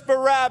 give us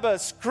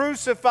Barabbas,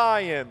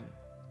 crucify him.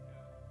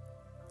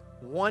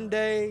 One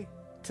day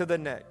to the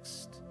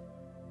next,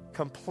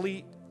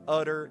 complete,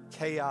 utter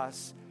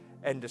chaos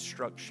and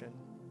destruction.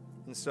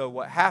 And so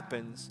what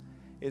happens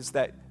is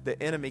that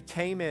the enemy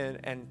came in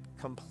and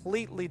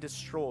completely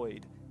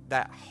destroyed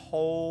that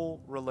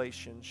whole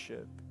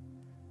relationship.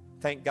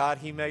 Thank God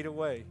he made a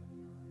way.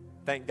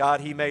 Thank God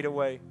he made a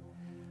way.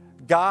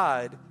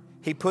 God,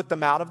 he put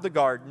them out of the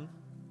garden.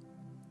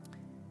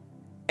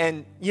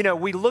 And,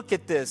 we look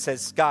at this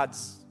as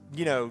God's,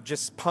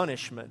 just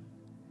punishment.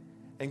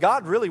 And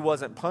God really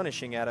wasn't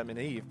punishing Adam and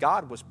Eve.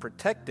 God was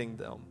protecting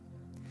them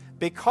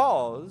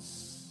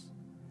because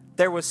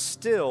there was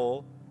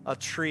still a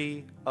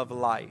tree of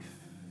life.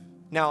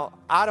 Now,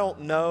 I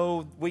don't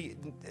know.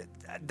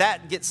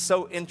 That gets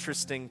so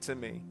interesting to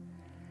me.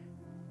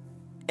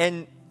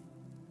 And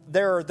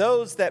there are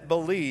those that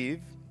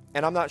believe,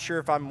 and I'm not sure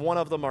if I'm one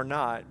of them or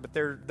not, but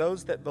there are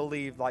those that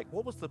believe,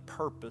 what was the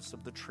purpose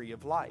of the tree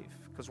of life?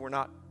 Because we're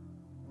not,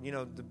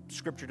 the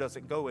scripture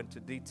doesn't go into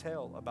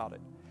detail about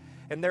it.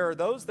 And there are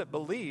those that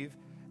believe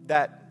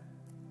that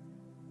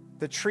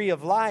The tree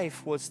of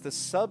life was the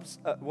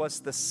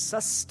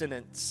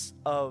sustenance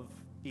of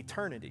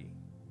eternity.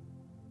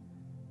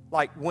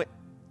 Like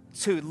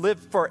to live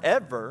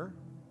forever,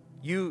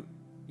 you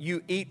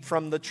eat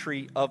from the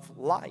tree of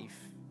life.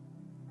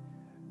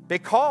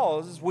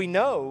 Because we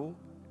know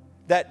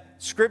that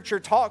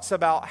Scripture talks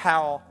about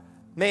how,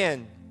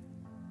 man,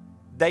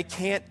 they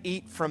can't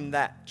eat from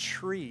that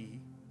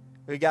tree.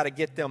 We got to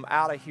get them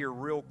out of here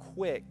real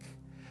quick.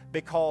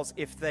 Because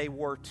if they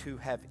were to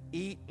have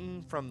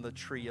eaten from the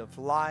tree of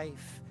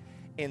life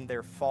in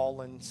their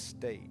fallen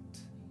state,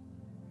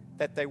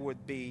 that they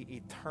would be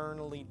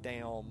eternally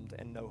damned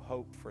and no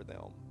hope for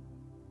them.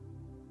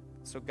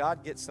 So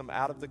God gets them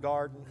out of the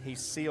garden. He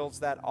seals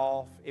that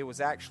off. It was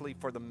actually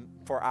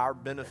for our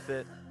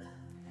benefit.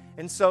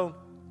 And so,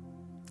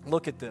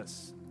 look at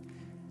this.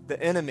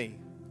 The enemy,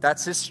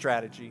 that's his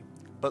strategy.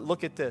 But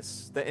look at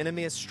this. The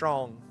enemy is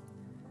strong.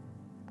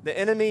 The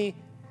enemy,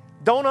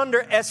 don't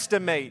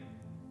underestimate,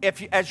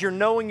 as you're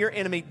knowing your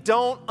enemy,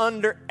 don't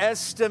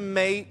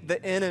underestimate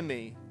the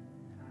enemy.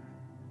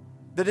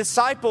 The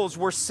disciples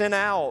were sent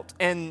out,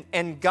 and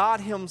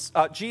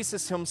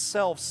Jesus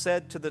himself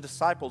said to the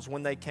disciples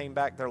when they came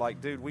back, they're like,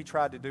 dude, we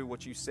tried to do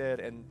what you said,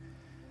 and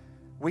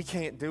we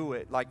can't do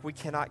it. Like, we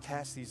cannot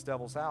cast these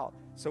devils out.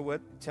 So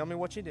tell me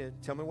what you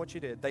did. Tell me what you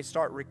did. They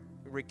start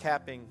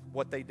recapping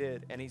what they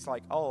did, and he's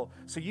like, oh,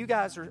 so you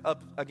guys are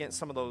up against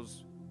some of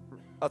those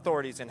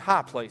authorities in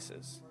high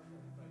places.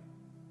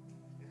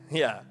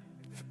 Yeah.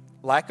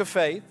 Lack of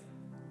faith.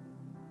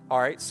 All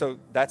right, so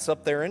that's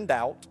up there in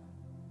doubt.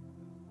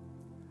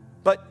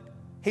 But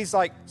he's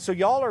like, so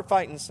y'all are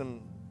fighting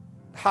some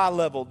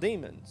high-level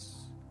demons.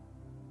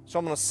 So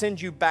I'm going to send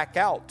you back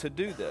out to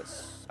do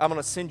this. I'm going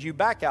to send you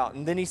back out.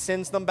 And then he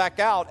sends them back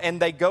out, and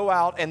they go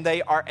out, and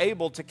they are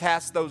able to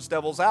cast those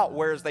devils out,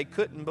 whereas they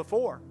couldn't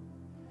before.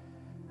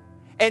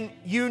 And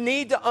you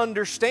need to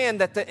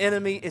understand that the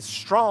enemy is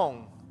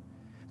strong.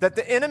 That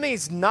the enemy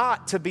is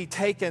not to be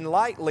taken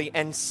lightly.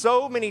 And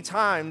so many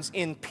times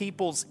in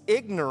people's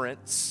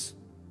ignorance,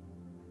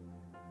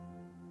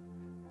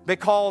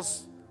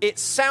 because it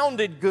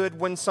sounded good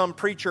when some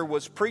preacher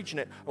was preaching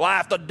it.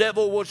 Well, if the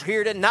devil was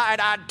here tonight,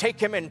 I'd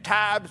take him and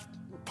tie his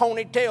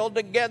ponytail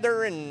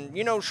together and,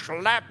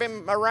 slap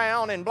him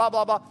around and blah,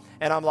 blah, blah.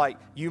 And I'm like,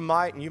 you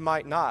might and you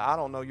might not. I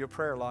don't know your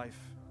prayer life.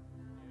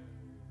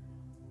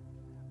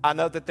 I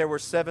know that there were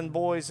 7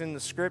 boys in the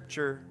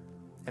Scripture,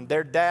 and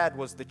their dad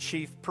was the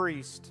chief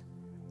priest.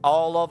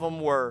 All of them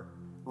were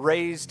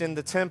raised in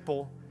the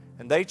temple,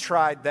 and they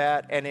tried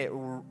that, and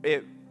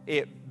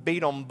it beat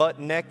them butt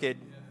naked.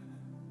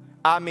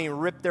 I mean,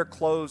 ripped their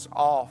clothes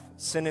off,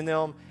 sending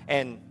them,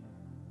 and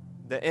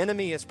the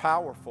enemy is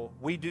powerful.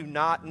 We do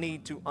not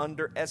need to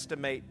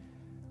underestimate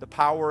the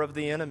power of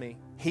the enemy.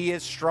 He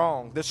is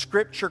strong. The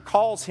Scripture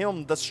calls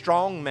him the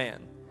strong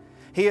man.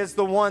 He is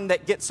the one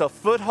that gets a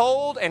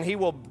foothold, and he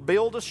will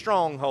build a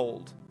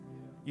stronghold.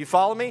 You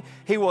follow me?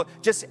 He will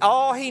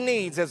all he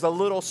needs is a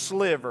little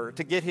sliver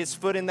to get his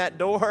foot in that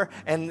door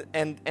and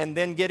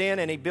then get in,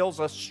 and he builds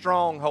a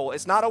stronghold.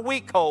 It's not a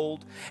weak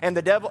hold, and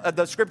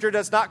the Scripture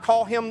does not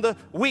call him the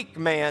weak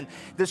man.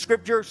 The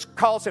Scripture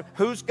calls him,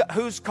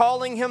 who's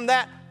calling him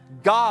that?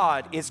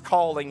 God is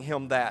calling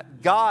him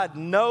that. God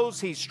knows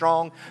he's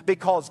strong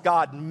because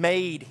God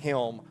made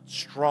him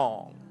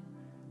strong.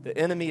 The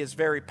enemy is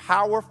very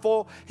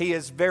powerful. He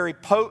is very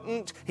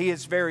potent. He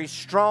is very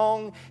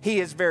strong. He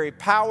is very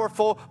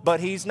powerful,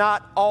 but he's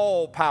not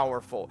all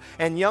powerful.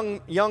 And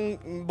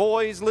young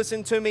boys,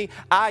 listen to me.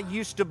 I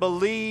used to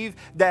believe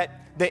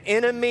that the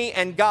enemy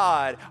and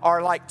God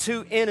are like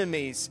two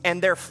enemies,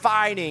 and they're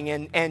fighting,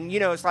 and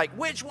it's like,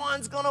 which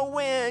one's going to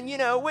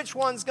win? Which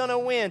one's going to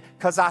win?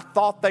 Because I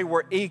thought they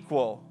were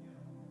equal.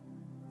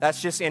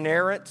 That's just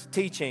inerrant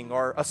teaching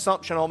or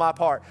assumption on my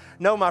part.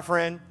 No, my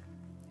friend.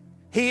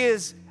 He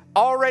is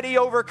already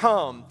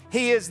overcome.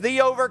 He is the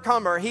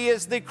overcomer. He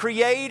is the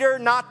creator,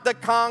 not the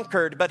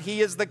conquered, but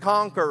he is the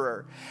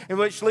conqueror. And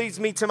which leads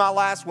me to my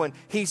last one.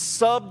 He's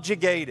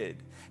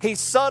subjugated. He's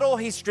subtle,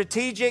 he's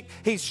strategic,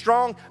 he's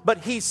strong, but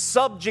he's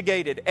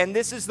subjugated. And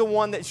this is the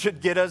one that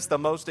should get us the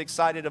most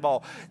excited of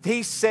all.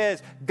 He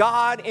says,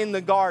 God in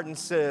the garden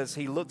says,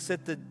 he looks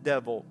at the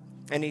devil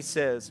and he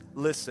says,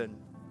 listen,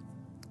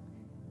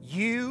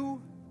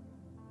 you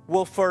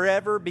will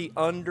forever be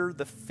under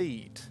the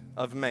feet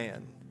of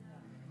man.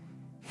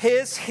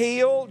 His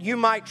heel, you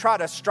might try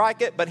to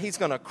strike it, but he's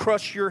going to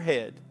crush your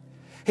head.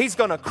 He's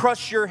going to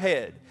crush your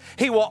head.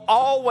 He will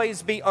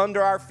always be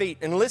under our feet.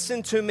 And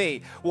listen to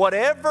me,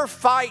 whatever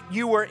fight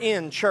you are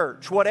in,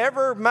 church,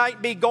 whatever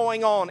might be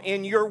going on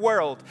in your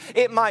world,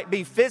 it might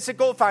be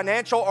physical,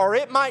 financial, or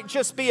it might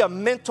just be a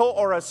mental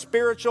or a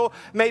spiritual,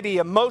 maybe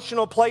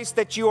emotional place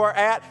that you are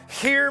at.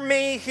 Hear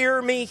me,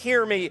 hear me,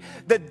 hear me.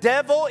 The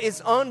devil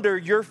is under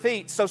your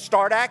feet, so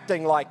start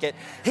acting like it.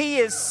 He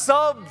is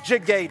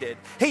subjugated.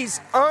 He's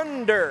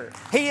under.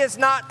 He is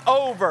not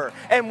over.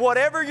 And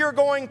whatever you're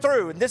going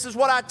through, and this is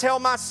what I tell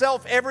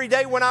myself every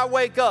day when when I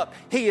wake up,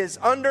 He is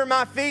under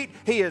my feet.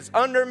 He is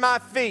under my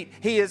feet.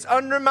 He is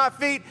under my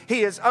feet.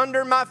 He is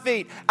under my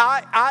feet.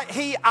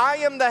 I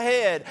am the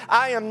head.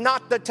 I am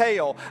not the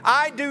tail.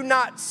 I do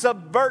not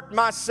subvert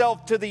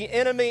myself to the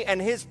enemy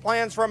and his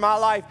plans for my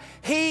life.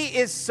 He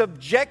is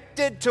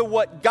subjected to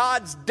what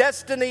God's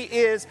destiny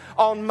is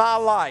on my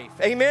life.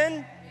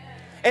 Amen?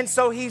 And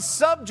so he's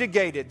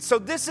subjugated. So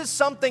this is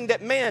something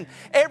that, man,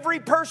 every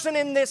person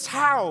in this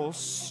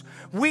house,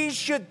 we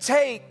should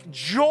take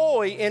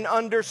joy in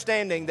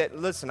understanding that,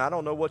 listen, I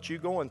don't know what you're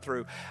going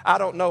through. I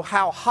don't know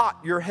how hot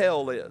your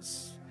hell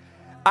is.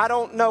 I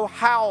don't know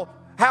how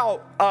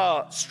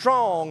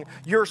strong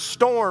your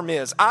storm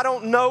is. I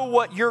don't know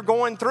what you're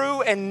going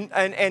through,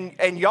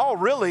 and y'all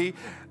really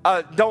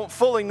don't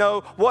fully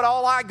know what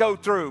all I go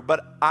through.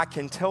 But I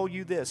can tell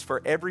you this,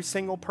 for every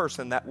single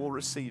person that will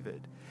receive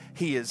it,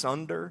 He is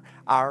under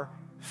our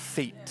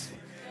feet.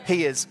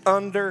 He is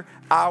under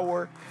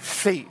our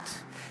feet.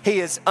 He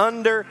is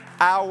under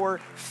our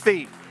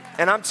feet.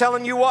 And I'm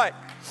telling you what,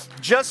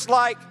 just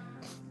like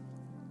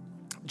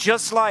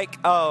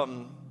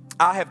I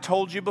have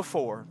told you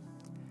before,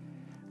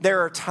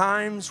 there are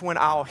times when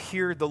I'll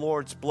hear the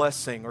Lord's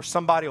blessing, or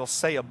somebody will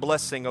say a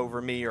blessing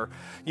over me, or,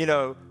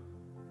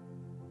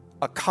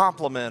 a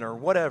compliment or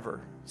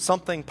whatever,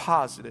 something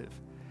positive.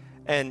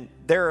 And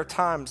there are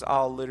times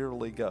I'll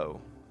literally go,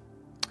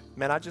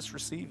 man, I just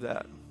received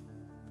that.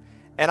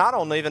 And I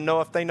don't even know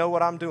if they know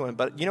what I'm doing.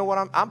 But you know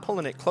what? I'm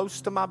pulling it close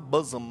to my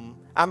bosom.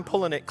 I'm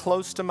pulling it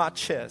close to my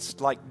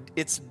chest, like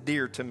it's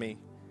dear to me.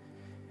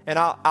 And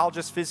I'll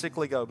just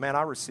physically go, man,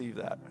 I received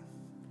that.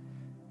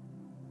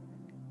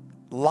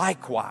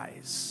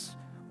 Likewise,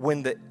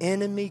 when the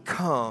enemy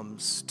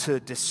comes to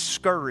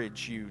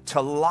discourage you, to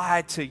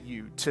lie to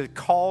you, to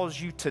cause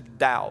you to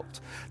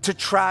doubt, to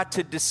try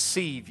to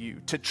deceive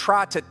you, to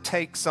try to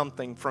take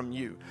something from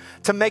you,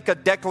 to make a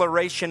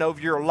declaration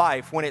of your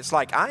life when it's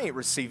like, I ain't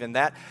receiving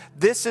that.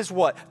 This is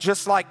what,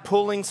 just like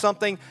pulling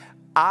something,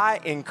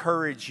 I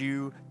encourage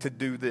you to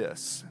do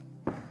this.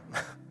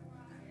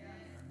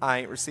 I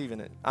ain't receiving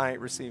it. I ain't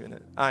receiving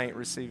it. I ain't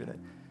receiving it.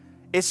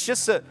 It's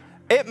just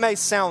it may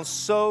sound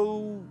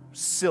so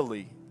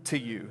silly to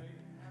you,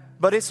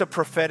 but it's a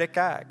prophetic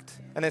act.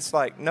 And it's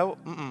like, no,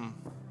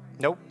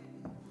 nope.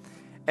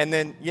 And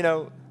then,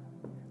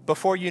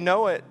 before you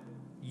know it,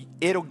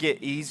 it'll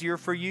get easier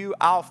for you.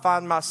 I'll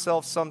find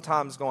myself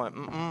sometimes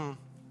going,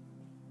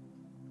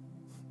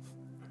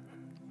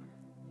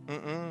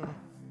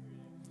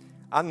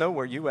 I know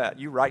where you at.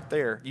 You right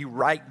there. You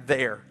right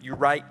there. You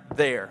right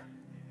there.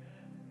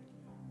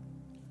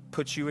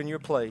 Put you in your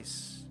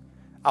place.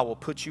 I will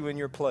put you in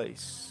your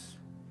place.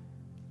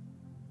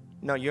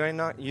 No, you're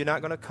not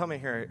going to come in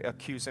here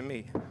accusing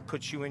me.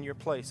 Put you in your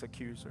place,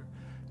 accuser.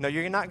 No,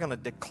 you're not going to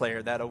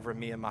declare that over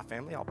me and my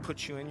family. I'll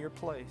put you in your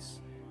place.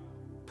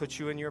 Put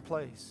you in your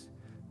place.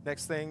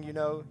 Next thing you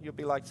know, you'll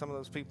be like some of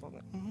those people.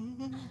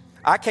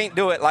 I can't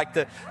do it like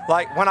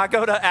when I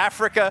go to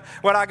Africa,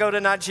 when I go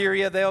to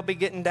Nigeria, they'll be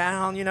getting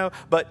down,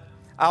 but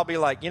I'll be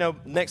like,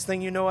 next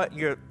thing you know what,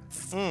 you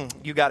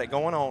got it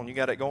going on. You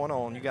got it going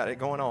on. You got it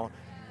going on.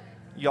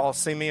 Y'all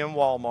see me in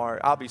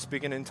Walmart. I'll be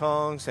speaking in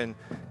tongues and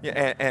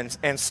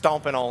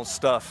stomping on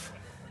stuff.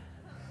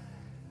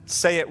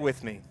 Say it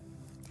with me.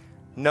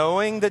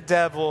 Knowing the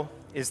devil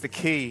is the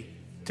key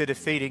to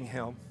defeating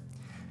him.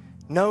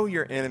 Know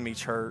your enemy,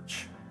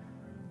 church.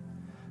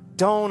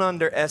 Don't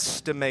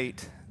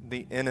underestimate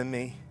the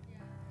enemy.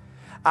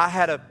 I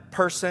had a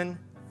person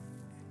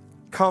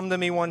come to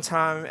me one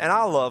time, and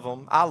I love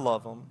them.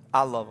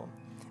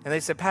 And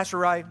they said, Pastor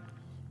Rife,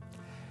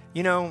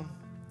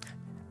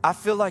 I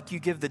feel like you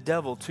give the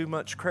devil too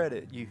much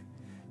credit. You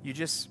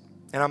just,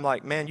 and I'm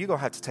like, man, you're going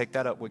to have to take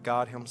that up with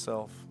God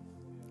himself.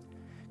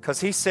 Because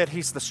he said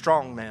he's the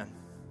strong man.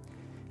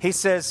 He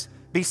says,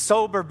 be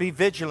sober, be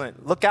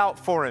vigilant, look out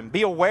for him,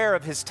 be aware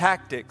of his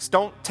tactics.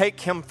 Don't take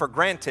him for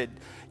granted.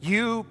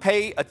 You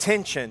pay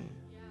attention.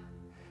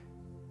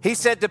 He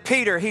said to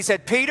Peter,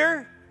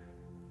 Peter,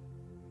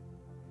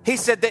 he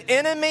said, the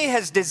enemy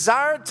has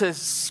desired to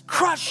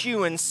crush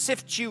you and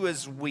sift you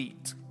as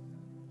wheat.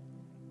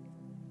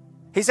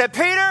 He said,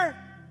 Peter,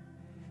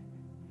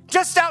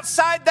 just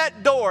outside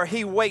that door,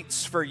 he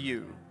waits for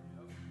you.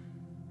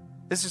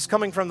 This is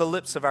coming from the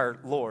lips of our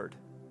Lord.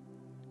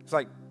 It's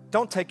like,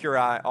 don't take your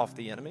eye off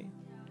the enemy.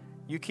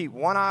 You keep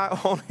one eye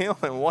on him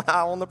and one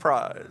eye on the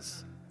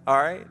prize. All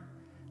right?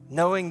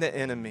 Knowing the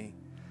enemy,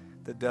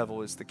 the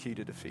devil, is the key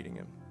to defeating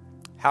him.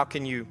 How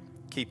can you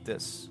keep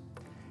this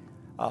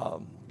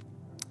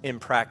in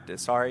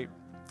practice? All right?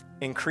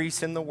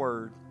 Increase in the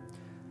word.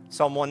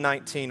 Psalm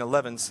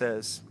 119:11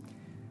 says,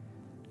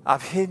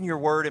 I've hidden your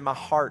word in my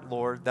heart,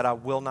 Lord, that I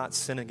will not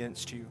sin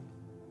against you.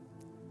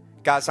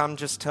 Guys, I'm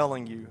just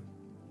telling you,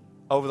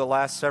 over the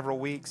last several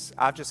weeks,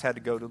 I've just had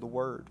to go to the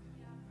word.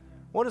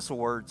 What does the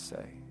word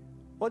say?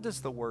 What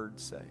does the word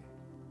say?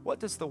 What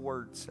does the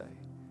word say?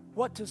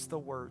 What does the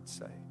word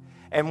say?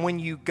 And when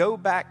you go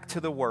back to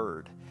the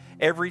word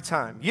every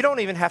time, you don't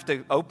even have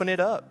to open it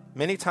up.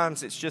 Many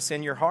times it's just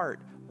in your heart.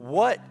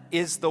 What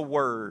is the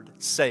word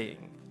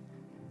saying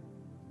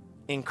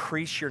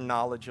increase your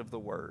knowledge of the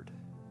word.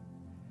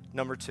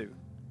 Number 2,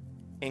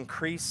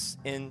 increase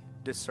in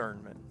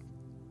discernment.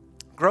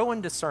 Grow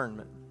in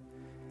discernment.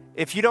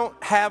 If you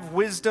don't have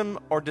wisdom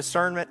or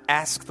discernment,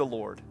 ask the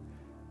Lord.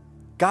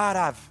 God,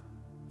 I've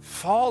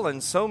fallen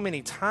so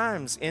many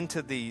times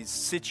into these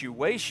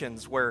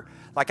situations where,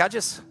 like, I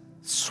just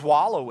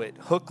swallow it,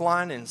 hook,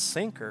 line, and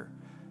sinker.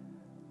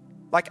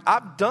 Like,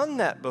 I've done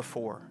that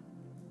before.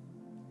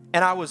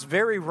 And I was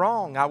very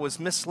wrong. I was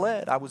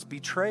misled. I was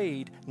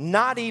betrayed.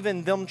 Not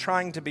even them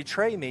trying to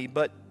betray me,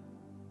 but,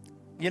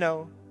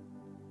 I'm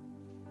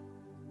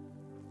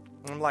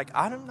like,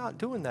 I'm not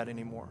doing that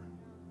anymore.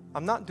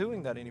 I'm not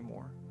doing that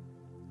anymore.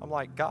 I'm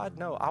like, God,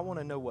 no, I want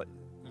to know what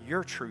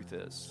your truth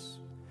is.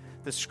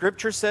 The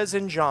scripture says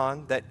in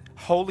John that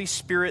Holy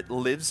Spirit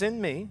lives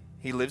in me.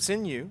 He lives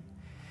in you.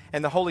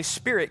 And the Holy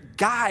Spirit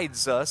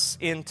guides us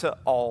into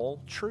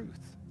all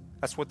truth.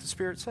 That's what the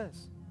Spirit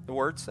says. The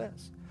Word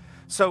says.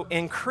 So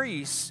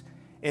increase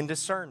in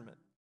discernment.